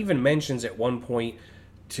sack, and he even mentions at one point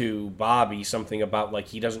to Bobby something about like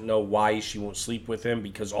he doesn't know why she won't sleep with him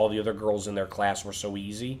because all the other girls in their class were so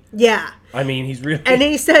easy. Yeah. I mean, he's really... And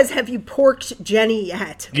he says, have you porked Jenny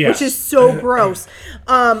yet? Yes. Which is so gross.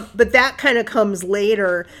 But that kind of comes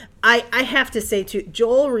later. I have to say, too,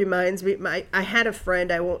 Joel reminds me, I had a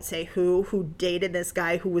friend, I won't say who dated this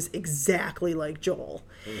guy who was exactly like Joel.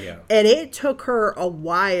 Yeah. And it took her a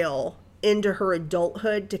while into her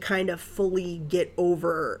adulthood to kind of fully get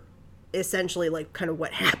over essentially like kind of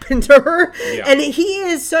what happened to her. Yeah. And he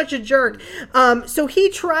is such a jerk. So he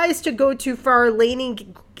tries to go too far.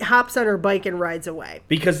 Lainey hops on her bike and rides away.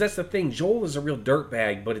 Because that's the thing. Joel is a real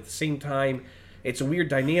dirtbag, but at the same time, it's a weird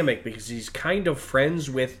dynamic because he's kind of friends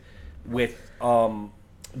with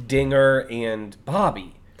Dinger and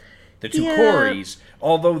Bobby, the two Corys.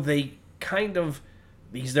 Although they kind of,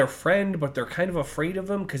 he's their friend, but they're kind of afraid of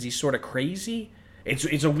him because he's sort of crazy.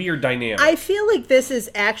 It's a weird dynamic. I feel like this is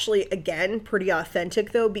actually, again, pretty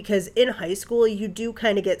authentic, though, because in high school, you do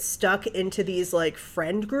kind of get stuck into these, like,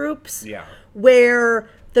 friend groups. Yeah. Where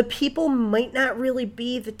the people might not really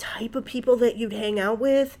be the type of people that you'd hang out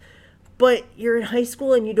with, but you're in high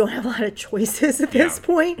school and you don't have a lot of choices at this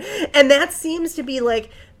point. And that seems to be,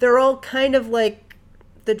 like, they're all kind of, like,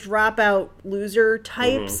 the dropout loser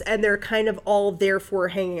types, and they're kind of all therefore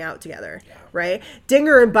hanging out together, right?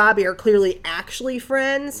 Dinger and Bobby are clearly actually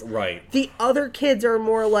friends. Right. The other kids are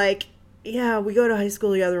more like, yeah, we go to high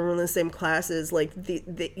school together, we're in the same classes. Like,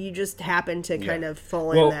 you just happen to kind of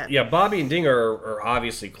fall in that. Yeah, Bobby and Dinger are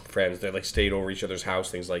obviously friends. They, like, stayed over each other's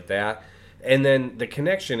house, things like that. And then the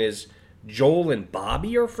connection is Joel and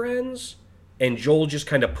Bobby are friends, and Joel just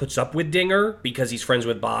kind of puts up with Dinger because he's friends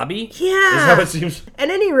with Bobby. Yeah. Is that what it seems?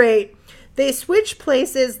 At any rate, they switch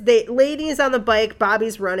places. Lainey's on the bike,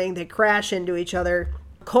 Bobby's running. They crash into each other.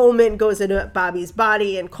 Coleman goes into Bobby's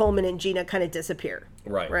body, and Coleman and Gina kind of disappear.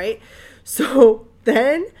 Right? So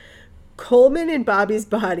then Coleman in Bobby's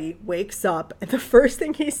body wakes up, and the first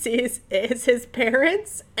thing he sees is his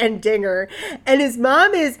parents and Dinger. And his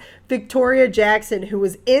mom is Victoria Jackson, who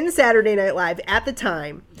was in Saturday Night Live at the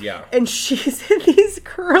time. Yeah. And she's in these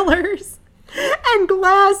curlers and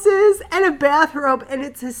glasses and a bathrobe, and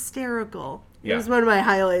it's hysterical. Yeah. It was one of my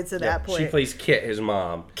highlights at that point. She plays Kit, his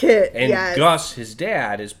mom. Kit, and yes. Gus, his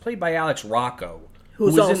dad, is played by Alex Rocco. Who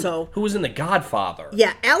was in The Godfather.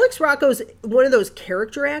 Yeah, Alex Rocco's one of those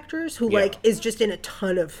character actors who like is just in a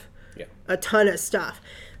ton of stuff.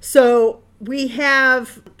 So we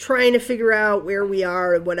have trying to figure out where we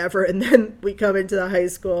are and whatever, and then we come into the high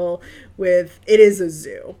school with it is a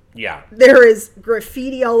zoo. Yeah. There is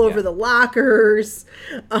graffiti all over the lockers.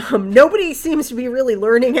 Nobody seems to be really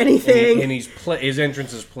learning anything. And his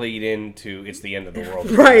entrance is played into It's the End of the World.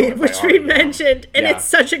 Right, which we mentioned. And it's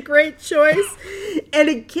such a great choice. And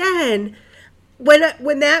again,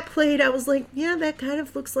 when that played, I was like, yeah, that kind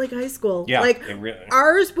of looks like high school. Yeah, like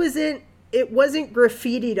ours wasn't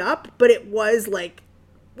graffitied up, but it was like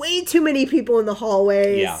way too many people in the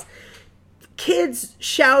hallways. Yeah. Kids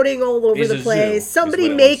shouting all over the place. Somebody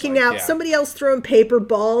making out. Somebody else throwing paper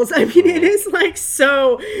balls. I mean, it is like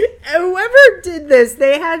so. Whoever did this,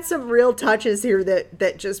 they had some real touches here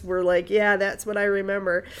that just were like, yeah, that's what I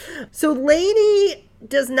remember. So Lainey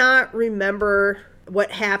does not remember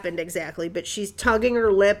what happened exactly, but she's tugging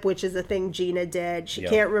her lip, which is a thing Gina did. She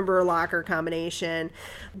can't remember her locker combination.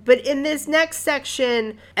 But in this next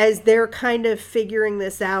section, as they're kind of figuring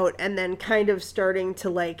this out and then kind of starting to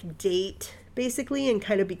like date basically and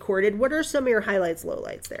kind of be courted, what are some of your highlights,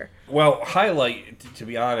 lowlights there? Well, highlight, to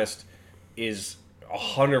be honest, is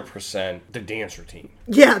 100% the dance routine.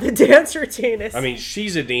 Yeah, the dance routine is... I mean,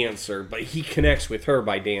 she's a dancer, but he connects with her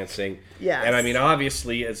by dancing. Yes. And I mean,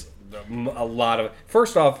 obviously, it's a lot of...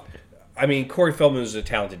 First off, I mean, Corey Feldman is a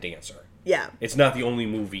talented dancer. Yeah. It's not the only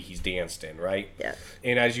movie he's danced in, right? Yeah.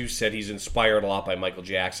 And as you said, he's inspired a lot by Michael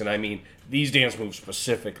Jackson. I mean, these dance moves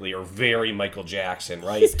specifically are very Michael Jackson,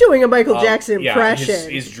 right? He's doing a Michael Jackson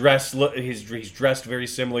impression. He's dressed very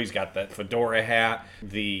similar. He's got that fedora hat,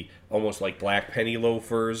 the almost like black penny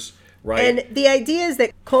loafers, right? And the idea is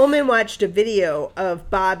that Coleman watched a video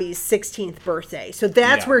of Bobby's 16th birthday. So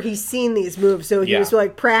that's where he's seen these moves. So he was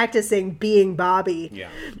like practicing being Bobby. Yeah.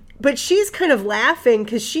 But she's kind of laughing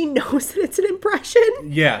because she knows that it's an impression.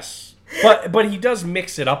 Yes. But he does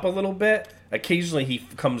mix it up a little bit. Occasionally he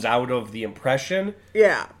comes out of the impression.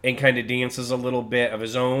 Yeah. And kind of dances a little bit of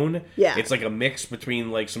his own. Yeah. It's like a mix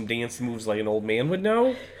between like some dance moves like an old man would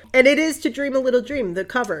know. And it is To Dream a Little Dream, the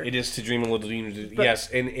cover. It is To Dream a Little Dream.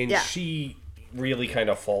 Yes. And she really kind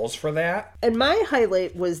of falls for that. And my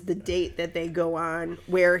highlight was the date that they go on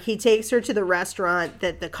where he takes her to the restaurant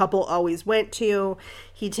that the couple always went to.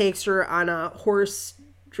 He takes her on a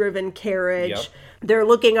horse-driven carriage. Yep. they're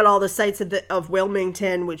looking at all the sights of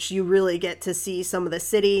Wilmington, which you really get to see some of the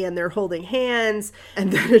city, and they're holding hands,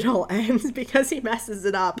 and then it all ends because he messes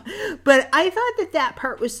it up. But I thought that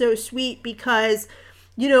part was so sweet because,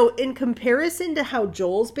 you know, in comparison to how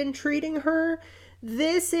Joel's been treating her,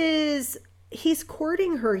 he's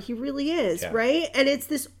courting her. He really is, right? And it's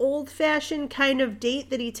this old-fashioned kind of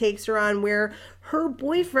date that he takes her on where her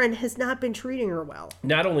boyfriend has not been treating her well.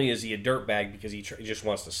 Not only is he a dirtbag because he just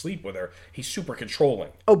wants to sleep with her, he's super controlling.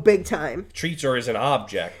 Oh, big time. Treats her as an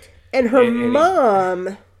object. And her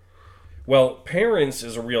mom... Well, parents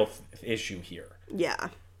is a real issue here. Yeah.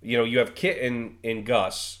 You know, you have Kit and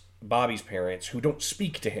Gus, Bobby's parents, who don't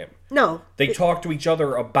speak to him. No. They talk to each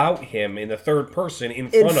other about him in the third person in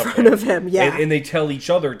front of him, yeah. And they tell each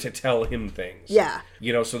other to tell him things. Yeah.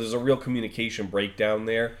 You know, so there's a real communication breakdown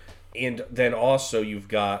there. And then also you've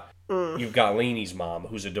got Lainey's mom,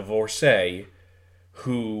 who's a divorcee,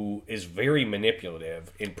 who is very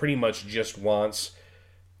manipulative and pretty much just wants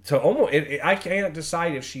to almost... I can't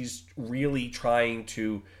decide if she's really trying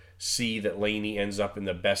to see that Lainey ends up in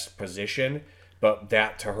the best position, but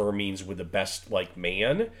that to her means with the best, like,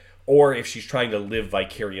 man, or if she's trying to live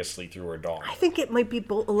vicariously through her daughter. I think it might be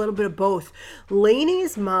a little bit of both.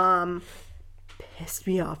 Lainey's mom pissed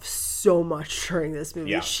me off so much during this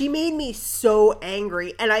movie. Yeah. She made me so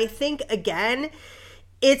angry. And I think, again,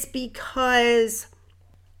 it's because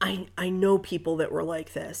I know people that were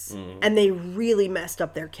like this. Mm-hmm. And they really messed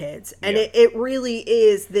up their kids. And it really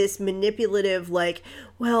is this manipulative, like,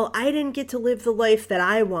 well, I didn't get to live the life that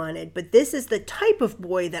I wanted, but this is the type of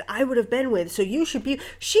boy that I would have been with, so you should be...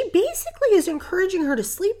 She basically is encouraging her to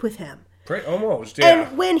sleep with him. Almost, yeah.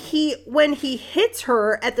 And when he hits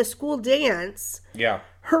her at the school dance,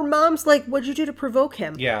 her mom's like, "What'd you do to provoke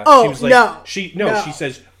him?" Yeah. Oh, she was like, no. She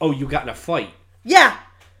says, "Oh, you got in a fight." Yeah.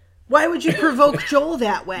 Why would you provoke Joel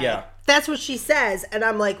that way? Yeah. That's what she says. And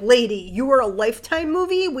I'm like, lady, you were a Lifetime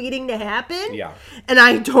movie waiting to happen? Yeah. And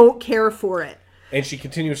I don't care for it. And she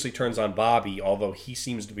continuously turns on Bobby, although he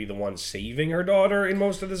seems to be the one saving her daughter in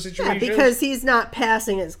most of the situations. Yeah, because he's not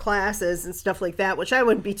passing his classes and stuff like that, which I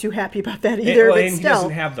wouldn't be too happy about that either. And but he still,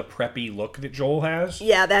 doesn't have the preppy look that Joel has.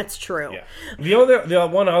 Yeah, that's true. Yeah. The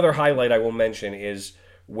one other highlight I will mention is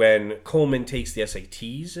when Coleman takes the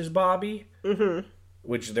SATs as Bobby. Mm-hmm.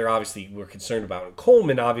 Which we're concerned about. And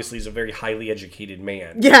Coleman obviously is a very highly educated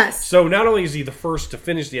man. Yes. So not only is he the first to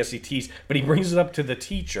finish the SATs, but he brings it up to the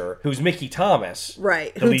teacher, who's Mickey Thomas.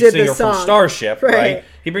 Right. The lead singer from Starship. Right.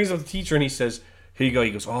 He brings up the teacher and he says, here you go.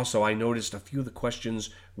 He goes, also, I noticed a few of the questions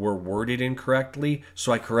were worded incorrectly,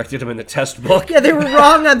 so I corrected them in the test book. Yeah, they were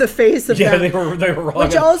wrong on the face of them. Yeah, they were wrong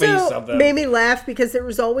Which on the face also of them. made me laugh because there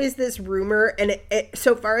was always this rumor, and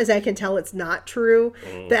so far as I can tell, it's not true.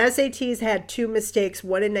 The SATs had 2 mistakes,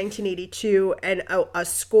 one in 1982 and a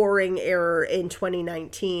scoring error in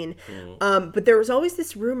 2019. But there was always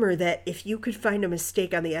this rumor that if you could find a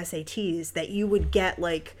mistake on the SATs, that you would get,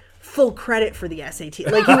 like, full credit for the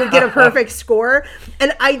SAT. Like, you would get a perfect score.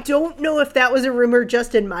 And I don't know if that was a rumor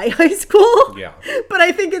just in my high school. Yeah. But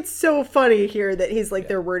I think it's so funny here that he's like,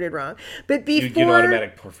 they're worded wrong. But before... You'd get an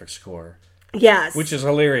automatic perfect score. Yes. Which is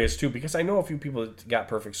hilarious, too, because I know a few people that got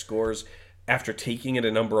perfect scores after taking it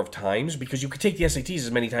a number of times, because you could take the SATs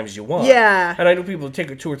as many times as you want. Yeah. And I know people that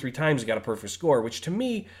take it 2 or 3 times and got a perfect score, which to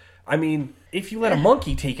me... I mean, if you let a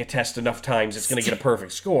monkey take a test enough times, it's going to get a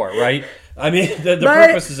perfect score, right? I mean, the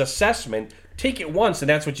purpose is assessment. Take it once, and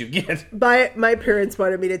that's what you get. My parents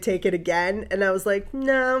wanted me to take it again, and I was like,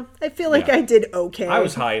 no, I feel like I did okay. I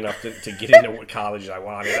was high enough to get into what college I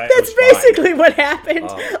wanted. That's basically what happened.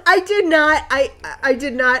 I did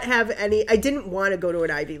not have any. I didn't want to go to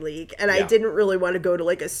an Ivy League, and I didn't really want to go to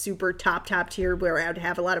like a super top tier where I would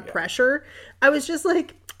have a lot of pressure. I was just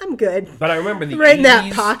like, I'm good. But I remember the right 80s, in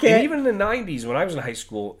that pocket. And even in the 90s, when I was in high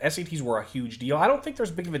school, SATs were a huge deal. I don't think there's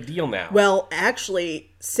big of a deal now. Well,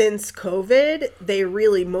 actually, since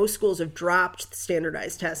COVID, most schools have dropped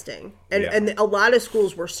standardized testing. And a lot of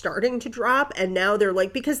schools were starting to drop, and now they're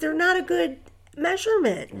like, because they're not a good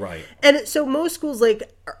measurement. Right. And so most schools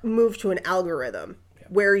like move to an algorithm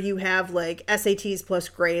where you have like SATs plus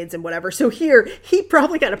grades and whatever. So here, he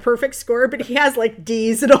probably got a perfect score, but he has like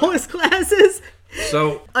D's in all his classes.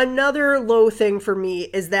 So another low thing for me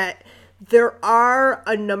is that there are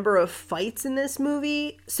a number of fights in this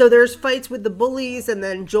movie. So there's fights with the bullies, and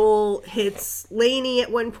then Joel hits Lainey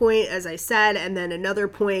at one point, as I said, and then another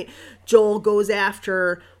point, Joel goes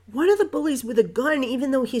after one of the bullies with a gun,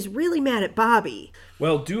 even though he's really mad at Bobby.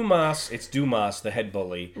 Well, Dumas, the head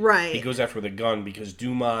bully. Right. He goes after with a gun because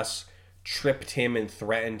Dumas tripped him and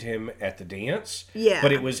threatened him at the dance. Yeah.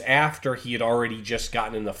 But it was after he had already just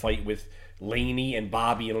gotten in the fight with Laney and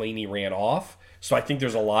Bobby and Laney ran off. So I think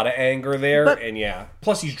there's a lot of anger there. And yeah,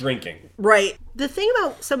 plus he's drinking. Right. The thing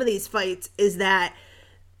about some of these fights is that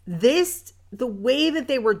the way that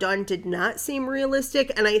they were done did not seem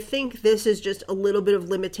realistic. And I think this is just a little bit of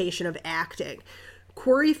limitation of acting.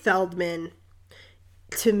 Corey Feldman,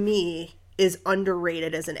 to me, is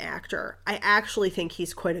underrated as an actor. I actually think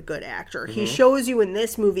he's quite a good actor. He shows you in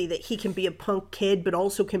this movie that he can be a punk kid, but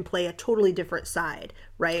also can play a totally different side,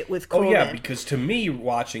 right? With Coleman. Oh yeah, because to me,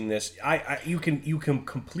 watching this, you can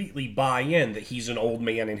completely buy in that he's an old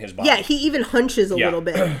man in his body. Yeah, he even hunches a little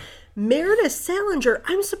bit. Meredith Salinger,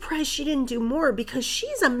 I'm surprised she didn't do more because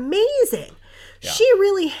she's amazing. Yeah. She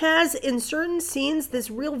really has, in certain scenes, this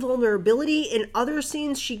real vulnerability. In other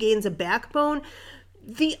scenes, she gains a backbone.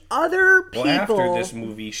 The other people... Well, after this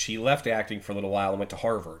movie, she left acting for a little while and went to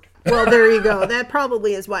Harvard. Well, there you go. That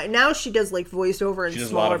probably is why. Now she does like voiceover and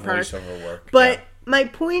smaller parts. She does a lot of voiceover work. But my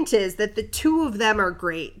point is that the two of them are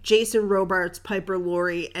great. Jason Robards, Piper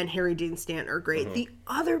Laurie, and Harry Dean Stanton are great. The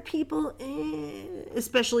other people,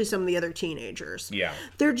 especially some of the other teenagers,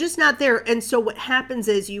 they're just not there. And so what happens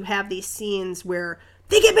is you have these scenes where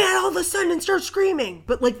they get mad all of a sudden and start screaming,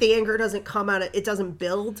 but like the anger doesn't come out, it doesn't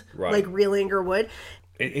build like real anger would.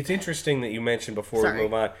 It's interesting that you mentioned before we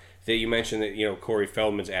move on, that you mentioned that, Corey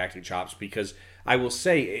Feldman's acting chops, because I will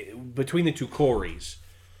say, between the two Coreys,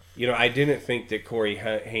 I didn't think that Corey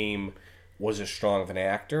Haim was as strong of an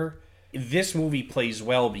actor. This movie plays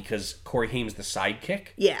well because Corey Haim's the sidekick.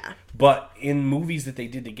 Yeah. But in movies that they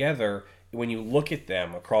did together, when you look at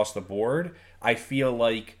them across the board, I feel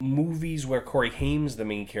like movies where Corey Haim's the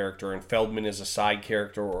main character and Feldman is a side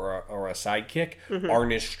character or a sidekick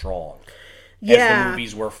aren't as strong. As the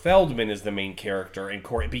movies where Feldman is the main character and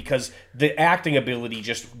Corey, because the acting ability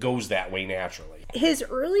just goes that way naturally. His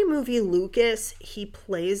early movie, Lucas, he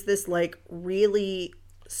plays this like really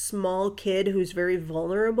small kid who's very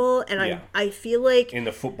vulnerable, and I feel like in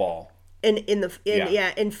the football.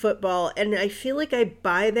 In football, and I feel like I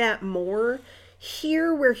buy that more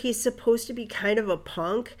here, where he's supposed to be kind of a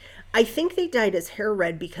punk. I think they dyed his hair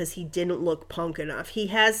red because he didn't look punk enough. He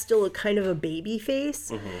has still a kind of a baby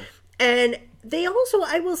face, and they also,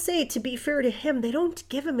 I will say, to be fair to him, they don't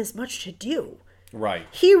give him as much to do. Right.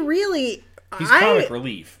 He really... He's comic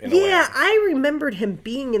relief, in a way. Yeah, I remembered him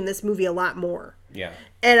being in this movie a lot more. Yeah.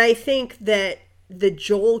 And I think that the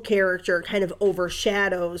Joel character kind of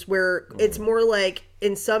overshadows, where it's more like,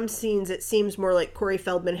 in some scenes, it seems more like Corey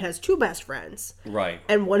Feldman has two best friends. Right.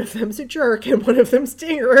 And one of them's a jerk and one of them's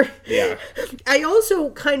Dinger. Yeah. I also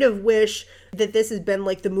kind of wish that this has been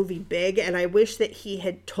like the movie Big, and I wish that he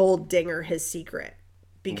had told Dinger his secret.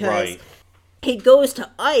 Because he goes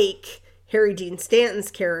to Ike, Harry Dean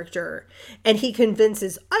Stanton's character, and he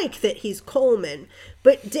convinces Ike that he's Coleman.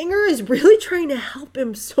 But Dinger is really trying to help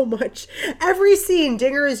him so much. Every scene,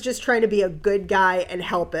 Dinger is just trying to be a good guy and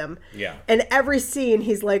help him. Yeah. And every scene,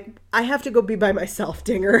 he's like, I have to go be by myself,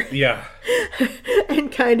 Dinger. Yeah.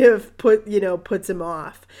 And kind of puts him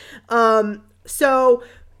off. So,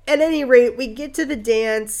 at any rate, we get to the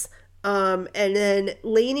dance, and then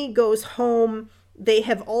Laney goes home. They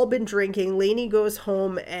have all been drinking. Laney goes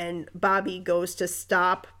home, and Bobby goes to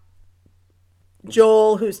stop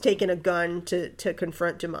Joel, who's taken a gun to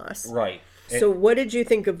confront Dumas. Right. So what did you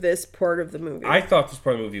think of this part of the movie? I thought this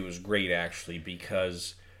part of the movie was great, actually,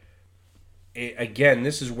 because, again,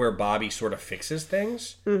 this is where Bobby sort of fixes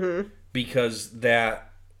things. Mm-hmm. Because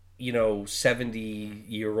that,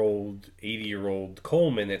 70-year-old, 80-year-old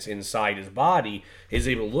Coleman that's inside his body is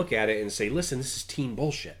able to look at it and say, listen, this is teen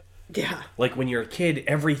bullshit. Yeah. Like, when you're a kid,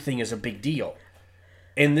 everything is a big deal.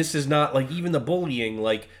 And this is not, like, even the bullying,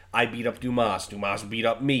 like, I beat up Dumas beat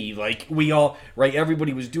up me, like, we all, right,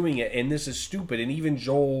 everybody was doing it, and this is stupid. And even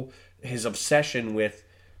Joel, his obsession with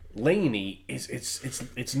Laney,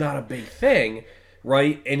 it's not a big thing,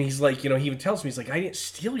 right? And he's like, he even tells me, he's like, I didn't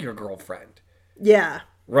steal your girlfriend. Yeah.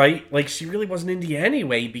 Right? Like, she really wasn't into you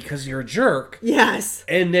anyway because you're a jerk. Yes.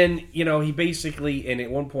 And then, he basically, and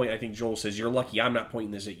at one point, I think Joel says, you're lucky I'm not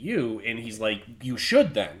pointing this at you. And he's like, you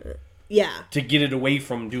should then. Yeah. To get it away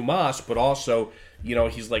from Dumas, but also,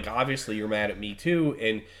 he's like, obviously you're mad at me too.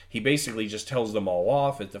 And he basically just tells them all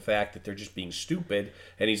off at the fact that they're just being stupid.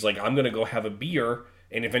 And he's like, I'm going to go have a beer.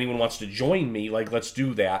 And if anyone wants to join me, like, let's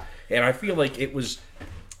do that. And I feel like it was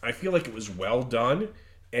well done.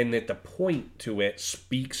 And that the point to it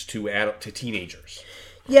speaks to teenagers.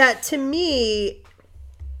 Yeah, to me,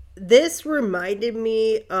 this reminded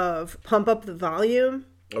me of Pump Up the Volume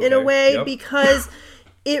in a way, because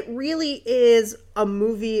it really is a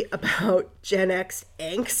movie about Gen X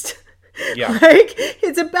angst. Yeah. Like,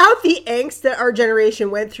 it's about the angst that our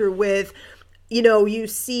generation went through with, you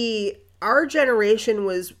see our generation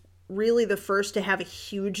was really the first to have a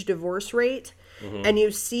huge divorce rate. And you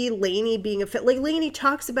see Lainey being like Lainey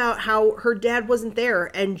talks about how her dad wasn't there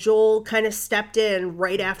and Joel kind of stepped in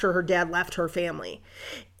right after her dad left her family.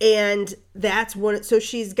 And that's so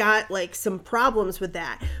she's got like some problems with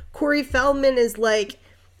that. Corey Feldman is like,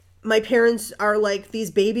 my parents are like these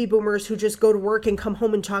baby boomers who just go to work and come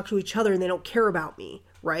home and talk to each other and they don't care about me.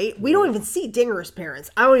 Right? We don't even see Dinger's parents.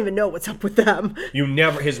 I don't even know what's up with them.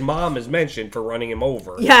 His mom is mentioned for running him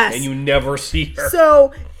over. Yes. And you never see her.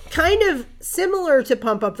 So kind of similar to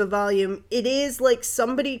Pump Up the Volume, it is like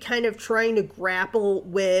somebody kind of trying to grapple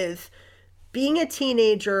with being a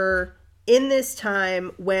teenager in this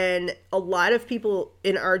time when a lot of people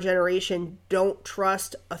in our generation don't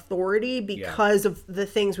trust authority because of the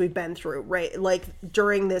things we've been through, right? Like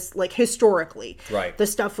during this, like historically, right? The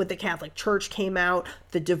stuff with the Catholic Church came out,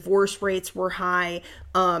 the divorce rates were high.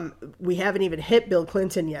 We haven't even hit Bill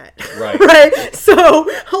Clinton yet, right? Right? So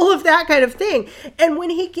all of that kind of thing. And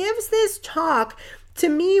when he gives this talk, to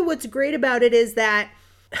me, what's great about it is that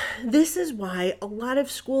this is why a lot of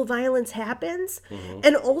school violence happens,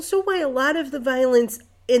 and also why a lot of the violence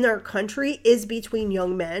in our country is between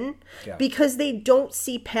young men, because they don't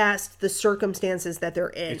see past the circumstances that they're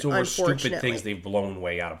in. It's over stupid things they've blown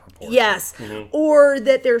way out of proportion. Yes. Or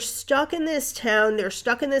that they're stuck in this town, they're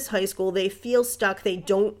stuck in this high school, they feel stuck, they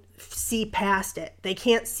don't see past it. They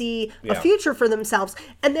can't see a future for themselves.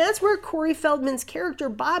 And that's where Corey Feldman's character,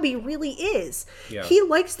 Bobby, really is. Yeah. He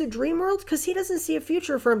likes the dream world because he doesn't see a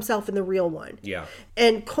future for himself in the real one. Yeah.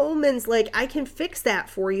 And Coleman's like, I can fix that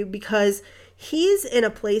for you because he's in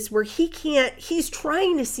a place where he's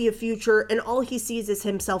trying to see a future and all he sees is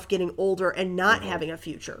himself getting older and not having a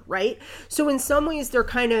future, right? So in some ways they're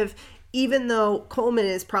kind of, even though Coleman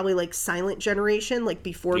is probably like silent generation, like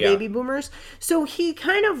before baby boomers. So he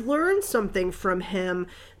kind of learned something from him,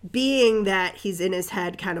 being that he's in his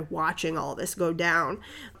head kind of watching all this go down.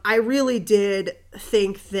 I really did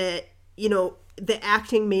think that, the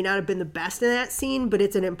acting may not have been the best in that scene, but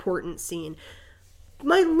it's an important scene.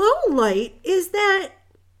 My low light is that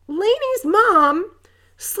Lainey's mom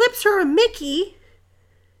slips her a Mickey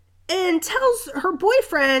and tells her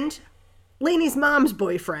boyfriend, Lainey's mom's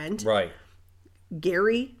boyfriend, right,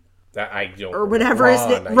 Gary, that I don't, or whatever his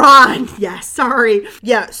name, Ron. Yes, sorry.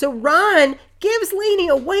 Yeah, so Ron gives Lainey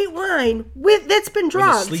a white wine that's been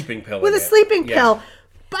drugged with a sleeping pill. With a sleeping pill.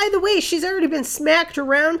 By the way, she's already been smacked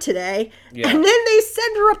around today, and then they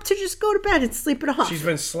send her up to just go to bed and sleep it off. She's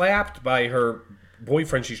been slapped by her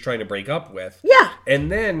boyfriend she's trying to break up with. Yeah.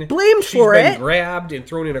 And then blamed for it. She's been grabbed and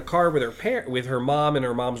thrown in a car with her mom and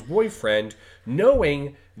her mom's boyfriend,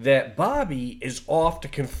 knowing that Bobby is off to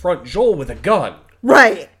confront Joel with a gun.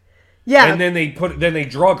 Right. Yeah. And then they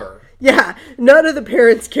drug her. Yeah. None of the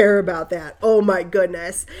parents care about that. Oh my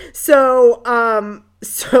goodness. So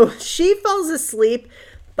she falls asleep.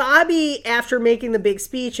 Bobby, after making the big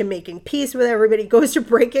speech and making peace with everybody, goes to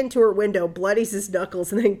break into her window, bloodies his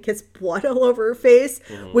knuckles, and then gets blood all over her face,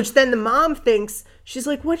 which then the mom thinks, she's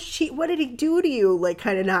like, what did he do to you? Like,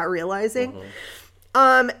 kind of not realizing.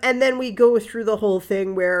 And then we go through the whole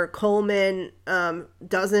thing where Coleman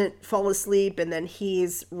doesn't fall asleep, and then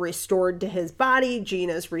he's restored to his body.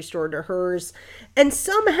 Gina's restored to hers. And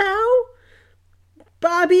somehow,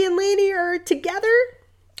 Bobby and Lainey are together.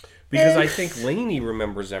 Because I think Lainey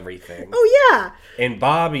remembers everything. Oh, yeah. And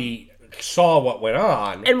Bobby saw what went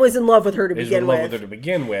on. And was in love with her to begin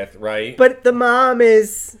with. Right? But the mom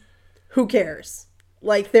is, who cares?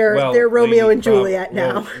 Like, they're Romeo and Juliet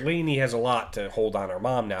now. Well, Lainey has a lot to hold on her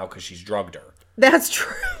mom now because she's drugged her. That's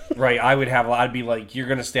true. Right, I'd be like, you're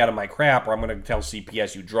going to stay out of my crap or I'm going to tell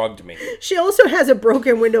CPS you drugged me. She also has a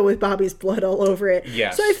broken window with Bobby's blood all over it.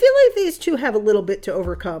 Yes. So I feel like these two have a little bit to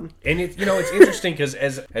overcome. And it's interesting because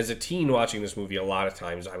as a teen watching this movie, a lot of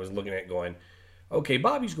times I was looking at it going, okay,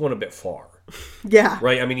 Bobby's going a bit far. Yeah.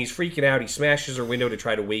 Right? I mean, he's freaking out. He smashes her window to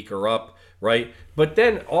try to wake her up, right? But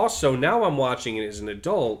then also, now I'm watching it as an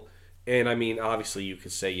adult, and I mean, obviously you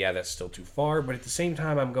could say, yeah, that's still too far, but at the same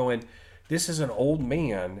time I'm going, this is an old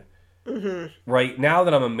man, right? Now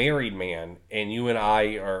that I'm a married man and you and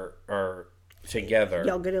I are together.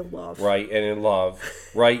 Y'all get in love. Right, and in love,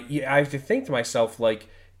 right? I have to think to myself, like,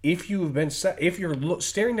 if you're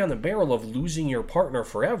staring down the barrel of losing your partner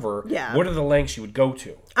forever, what are the lengths you would go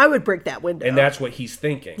to? I would break that window. And that's what he's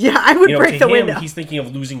thinking. Yeah, I would break the window. He's thinking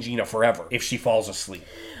of losing Gina forever if she falls asleep.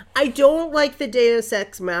 I don't like the Deus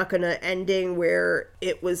Ex Machina ending where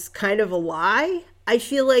it was kind of a lie. I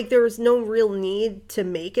feel like there was no real need to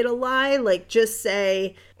make it a lie. Like, just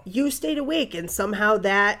say, you stayed awake, and somehow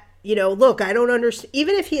that, look, I don't understand.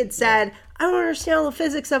 Even if he had said, I don't understand all the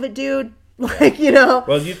physics of it, dude. Like, you know.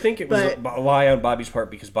 Well, you'd think it was a lie on Bobby's part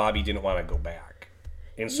because Bobby didn't want to go back.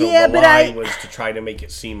 And so the lie was to try to make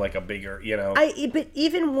it seem like a bigger, you know. But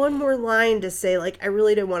even one more line to say, like, I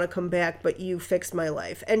really didn't want to come back, but you fixed my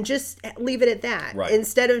life. And just leave it at that. Right.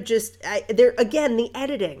 Instead of just, again, the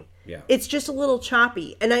editing. Yeah. It's just a little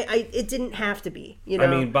choppy. And it didn't have to be, you know. I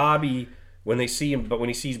mean, Bobby, when they see him, but when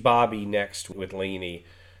he sees Bobby next with Lainey,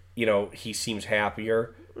 you know, he seems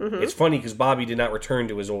happier. Mm-hmm. It's funny because Bobby did not return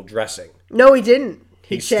to his old dressing. No, he didn't.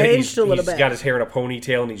 He changed a little bit. He's got his hair in a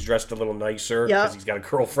ponytail and he's dressed a little nicer because he's got a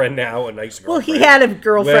girlfriend now, a nice girlfriend. Well, he had a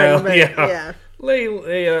girlfriend. Well,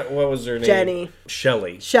 yeah. What was her name? Jenny.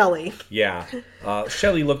 Shelley. Yeah.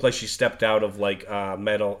 Shelley looked like she stepped out of like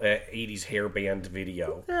metal 80s hair band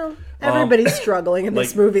video. Well, everybody's struggling in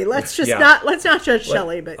this movie. Let's not judge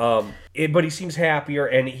Shelley, but but he seems happier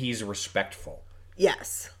and he's respectful.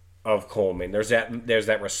 Yes. Of Coleman. There's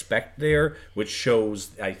that respect there, which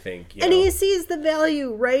shows, I think. And he sees the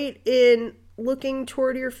value, right, in looking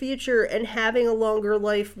toward your future and having a longer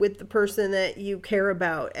life with the person that you care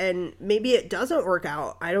about. And maybe it doesn't work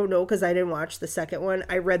out. I don't know, because I didn't watch the second one.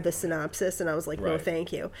 I read the synopsis and I was like, no,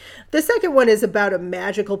 thank you. The second one is about a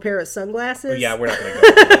magical pair of sunglasses. Yeah, we're not going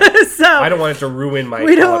to go. So I don't want it to ruin my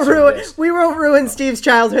we won't ruin Steve's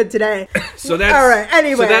childhood today. So that's all right.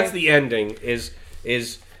 Anyway, so that's the ending.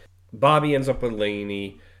 Is Bobby ends up with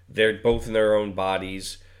Lainey. They're both in their own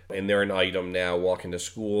bodies, and they're an item now, walking to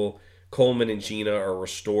school. Coleman and Gina are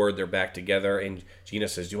restored. They're back together, and Gina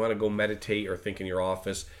says, do you want to go meditate or think in your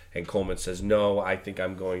office? And Coleman says, no, I think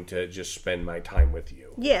I'm going to just spend my time with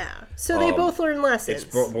you. Yeah, so they both learn lessons.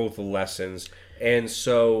 It's both lessons. And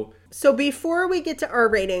so before we get to our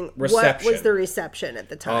rating, what was the reception at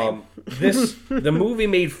the time? The movie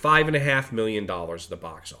made $5.5 million at the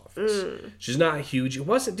box office. Which is not huge.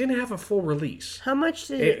 It didn't have a full release. How much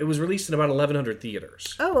did it? It was released in about 1,100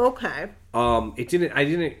 theaters. Oh, okay.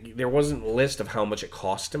 There wasn't a list of how much it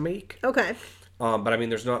cost to make. Okay. But I mean,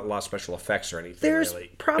 there's not a lot of special effects or anything. There's really.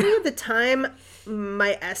 Probably at the time,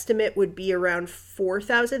 my estimate would be around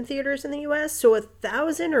 4,000 theaters in the U.S. So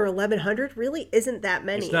 1,000 or 1,100 really isn't that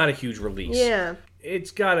many. It's not a huge release. Yeah.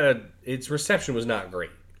 Its reception was not great.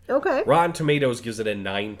 Okay. Rotten Tomatoes gives it a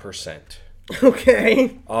 9%.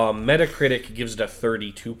 Okay. Metacritic gives it a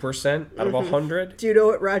 32% out of 100. Do you know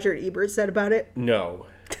what Roger Ebert said about it? No.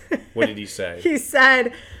 What did he say? He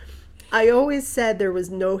said, I always said there was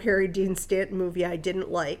no Harry Dean Stanton movie I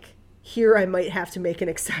didn't like. Here I might have to make an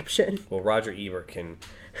exception. Well, Roger Ebert can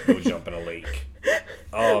go jump in a lake.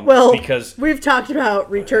 Because we've talked about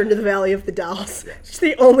Return to the Valley of the Dolls. Yes. It's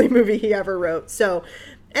the only movie he ever wrote. So,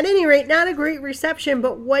 at any rate, not a great reception,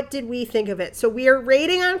 but what did we think of it? So we are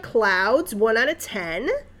rating on Clouds, 1 out of 10.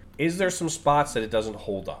 Is there some spots that it doesn't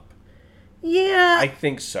hold up? Yeah. I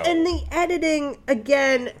think so. And the editing,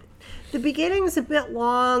 again, the beginning's a bit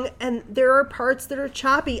long, and there are parts that are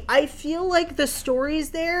choppy. I feel like the story's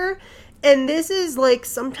there, and this is like,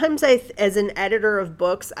 sometimes as an editor of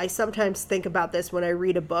books, I sometimes think about this when I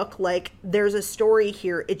read a book, like, there's a story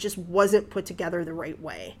here, it just wasn't put together the right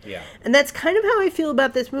way. Yeah. And that's kind of how I feel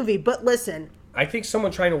about this movie, but listen. I think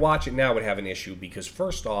someone trying to watch it now would have an issue, because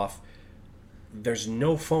first off, there's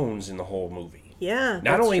no phones in the whole movie. Yeah.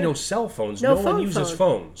 Not only no cell phones, no one uses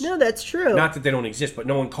phones. No, that's true. Not that they don't exist, but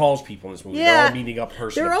no one calls people in this movie. Yeah. They're all meeting up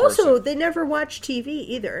person to person. They never watch TV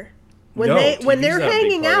either. When TV's they're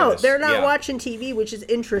hanging out, they're not Yeah. watching TV, which is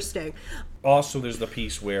interesting. Also, there's the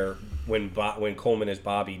piece where when Coleman as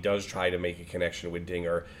Bobby does try to make a connection with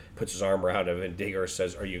Dinger, puts his arm around him, and Dinger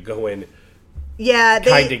says, "Are you going?" Yeah,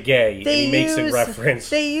 kind of gay, and he makes a reference.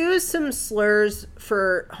 They use some slurs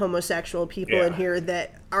for homosexual people in here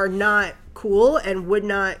that are not cool and would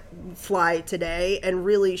not fly today and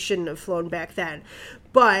really shouldn't have flown back then.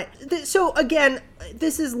 But, so again,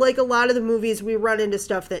 this is like a lot of the movies, we run into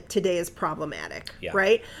stuff that today is problematic,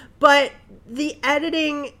 right? But the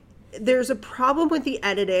editing, there's a problem with the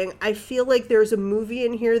editing. I feel like there's a movie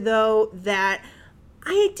in here, though, that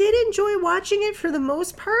I did enjoy watching it for the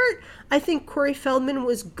most part. I think Corey Feldman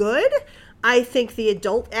was good. I think the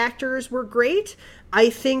adult actors were great. I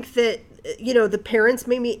think that, the parents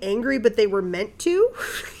made me angry, but they were meant to,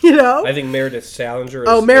 I think Meredith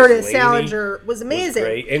Salinger Meredith Salinger was amazing. Was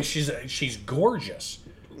great. And she's gorgeous.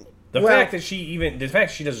 The fact that she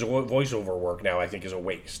does voiceover work now, I think, is a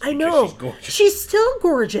waste. I know. She's gorgeous. She's still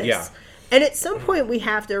gorgeous. Yeah. And at some point, we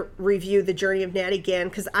have to review The Journey of Natty Gann,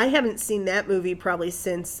 because I haven't seen that movie probably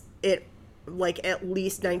since at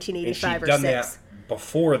least 1985 or 6. That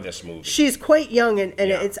before this movie. She's quite young, and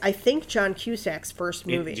it's, I think, John Cusack's first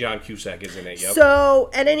movie. John Cusack is in it, yep. So,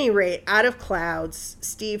 at any rate, Out of Clouds,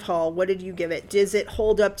 Steve Hall, what did you give it? Does it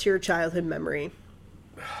hold up to your childhood memory?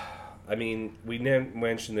 I mean, we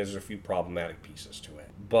mentioned there's a few problematic pieces to it,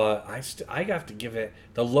 but I have to give it,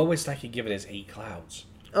 the lowest I could give it is 8 Clouds.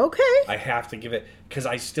 Okay. I have to give it, because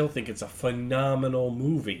I still think it's a phenomenal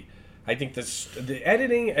movie. I think the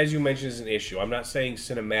editing, as you mentioned, is an issue. I'm not saying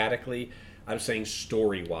cinematically, I'm saying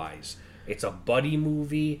story-wise. It's a buddy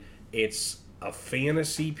movie, it's a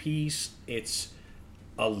fantasy piece, it's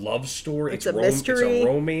a love story, it's a mystery. It's a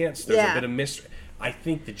romance, there's a bit of mystery. I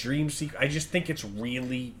think the dream sequence, I just think it's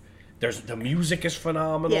really, the music is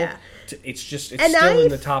phenomenal. Yeah. It's still in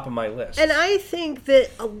the top of my list. And I think that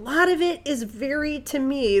a lot of it is to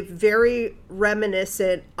me, very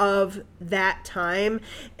reminiscent of that time.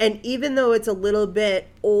 And even though it's a little bit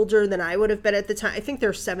older than I would have been at the time, I think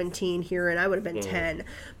they're 17 here and I would have been 10.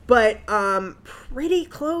 But pretty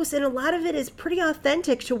close, and a lot of it is pretty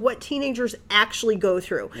authentic to what teenagers actually go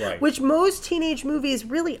through, which most teenage movies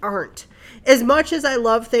really aren't. As much as I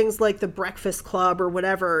love things like The Breakfast Club or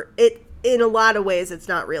whatever, in a lot of ways it's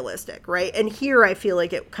not realistic, right? And here I feel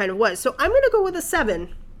like it kind of was. So I'm going to go with a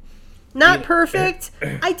 7. Not perfect.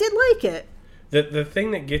 I did like it. The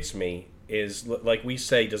thing that gets me is, like we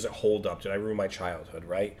say, does it hold up? Did I ruin my childhood,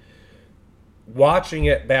 right? Watching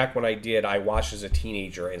it back when I watched as a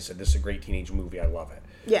teenager and said, this is a great teenage movie, I love it.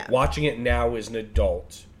 Yeah. Watching it now as an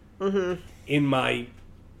adult, in my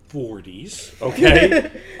 40s,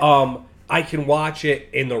 okay, I can watch it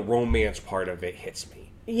and the romance part of it hits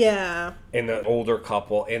me. Yeah. And the older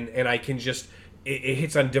couple, and I can just, it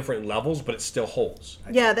hits on different levels, but it still holds.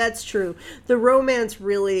 Yeah, that's true. The romance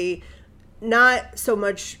really, not so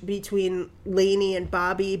much between Lainey and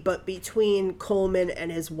Bobby, but between Coleman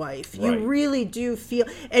and his wife. Right. You really do feel,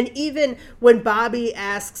 and even when Bobby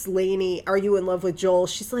asks Lainey, are you in love with Joel?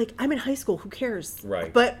 She's like, I'm in high school, who cares?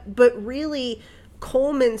 Right. But really,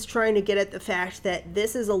 Coleman's trying to get at the fact that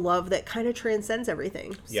this is a love that kind of transcends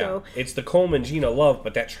everything. Yeah, so, it's the Coleman-Gina love,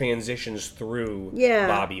 but that transitions through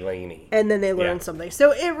Bobby Laney. And then they learn something.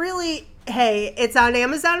 So it really, hey, it's on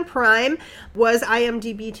Amazon Prime, was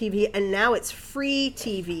IMDb TV, and now it's free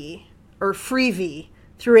TV, or Freevee,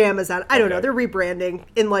 through Amazon. I don't know. They're rebranding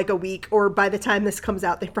in like a week, or by the time this comes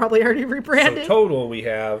out, they probably already rebranded. So total, we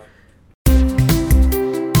have...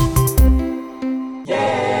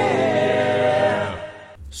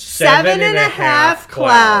 7.5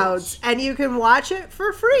 Clouds. And you can watch it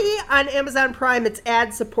for free on Amazon Prime. It's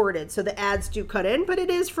ad supported, so the ads do cut in, but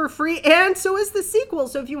it is for free, and so is the sequel.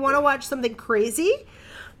 So if you want to watch something crazy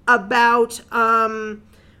about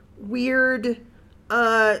weird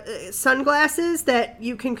sunglasses that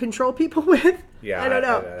you can control people with, I don't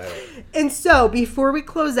know. And so before we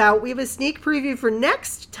close out, we have a sneak preview for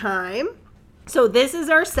next time. So this is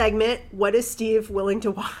our segment, What is Steve Willing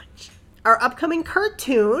to Watch? Our upcoming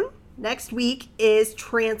cartoon next week is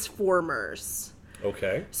Transformers.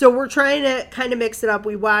 Okay. So we're trying to kind of mix it up.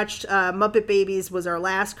 We watched Muppet Babies was our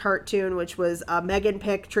last cartoon, which was a Megan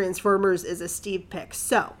pick. Transformers is a Steve pick.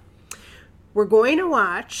 So we're going to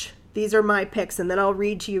watch, these are my picks, and then I'll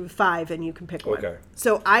read to you 5 and you can pick one. Okay.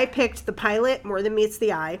 So I picked the pilot, More Than Meets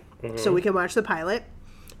the Eye, so we can watch the pilot.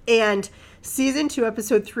 And Season 2,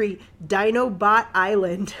 Episode 3, Dinobot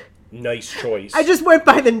Island. Nice choice. I just went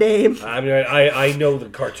by the name. I mean, I know the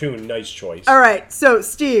cartoon. Nice choice. All right. So,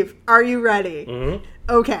 Steve, are you ready? Mm-hmm.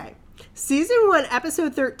 Okay. Season 1,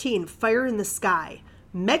 Episode 13, Fire in the Sky.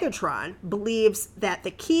 Megatron believes that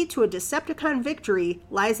the key to a Decepticon victory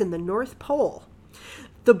lies in the North Pole.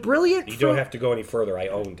 The brilliant... You don't have to go any further. I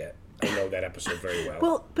owned it. I know that episode very well.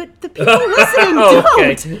 Well, but the people listening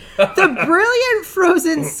don't. The brilliant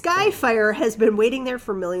frozen Skyfire has been waiting there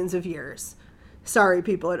for millions of years. Sorry,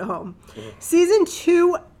 people at home. Season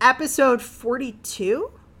 2, Episode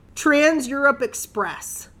 42, Trans-Europe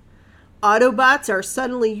Express. Autobots are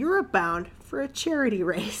suddenly Europe-bound for a charity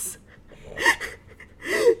race.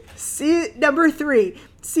 Number 3,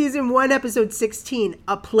 Season 1, Episode 16,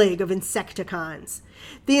 A Plague of Insecticons.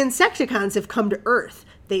 The Insecticons have come to Earth.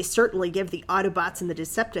 They certainly give the Autobots and the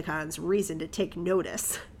Decepticons reason to take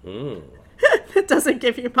notice. That doesn't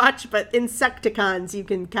give you much, but Insecticons, you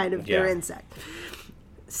can kind of, they're insect.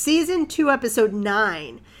 Season 2, Episode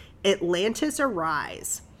 9, Atlantis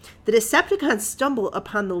Arise. The Decepticons stumble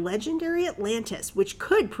upon the legendary Atlantis, which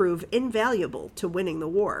could prove invaluable to winning the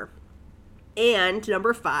war. And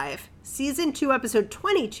number 5, Season 2, Episode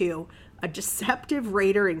 22, A Deceptive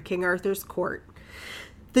Raider in King Arthur's Court.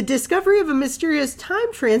 The discovery of a mysterious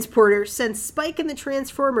time transporter sends Spike and the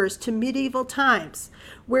Transformers to medieval times,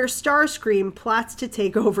 where Starscream plots to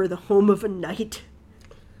take over the home of a knight.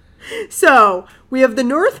 So, we have the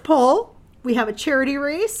North Pole, we have a charity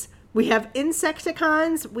race, we have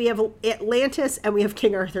Insecticons, we have Atlantis, and we have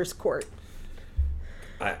King Arthur's Court.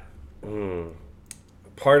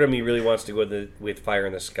 part of me really wants to go with Fire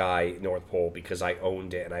in the Sky North Pole because I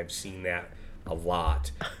owned it and I've seen that a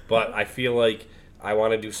lot. But I feel like I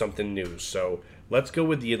want to do something new. So let's go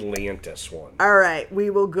with the Atlantis one. All right,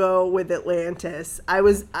 we will go with Atlantis. I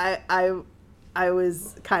was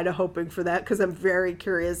kind of hoping for that because I'm very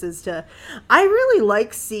curious as to. I really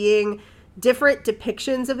like seeing different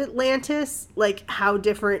depictions of Atlantis, like how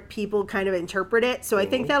different people kind of interpret it. So I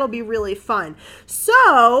think that'll be really fun.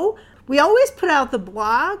 So we always put out the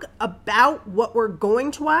blog about what we're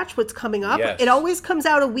going to watch, what's coming up. Yes. It always comes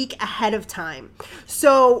out a week ahead of time.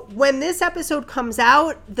 So when this episode comes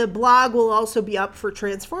out, the blog will also be up for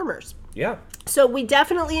Transformers. Yeah. So we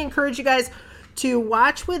definitely encourage you guys to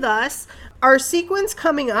watch with us. Our sequence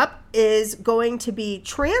coming up is going to be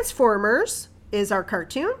Transformers is our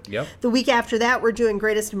cartoon. Yep. The week after that, we're doing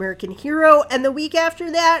Greatest American Hero. And the week after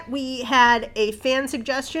that, we had a fan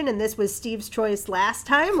suggestion, and this was Steve's choice last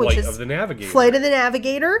time, which is Flight of the Navigator. Flight of the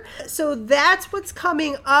Navigator. So that's what's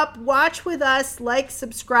coming up. Watch with us, like,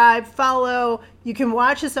 subscribe, follow. You can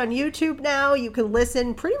watch us on YouTube now. You can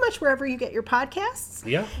listen pretty much wherever you get your podcasts.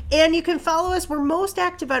 Yeah. And you can follow us. We're most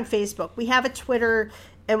active on Facebook. We have a Twitter,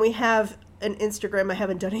 and we have an Instagram I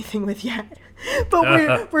haven't done anything with yet.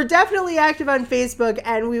 But we're definitely active on Facebook,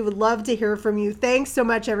 and we would love to hear from you. Thanks so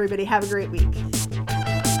much, everybody. Have a great week.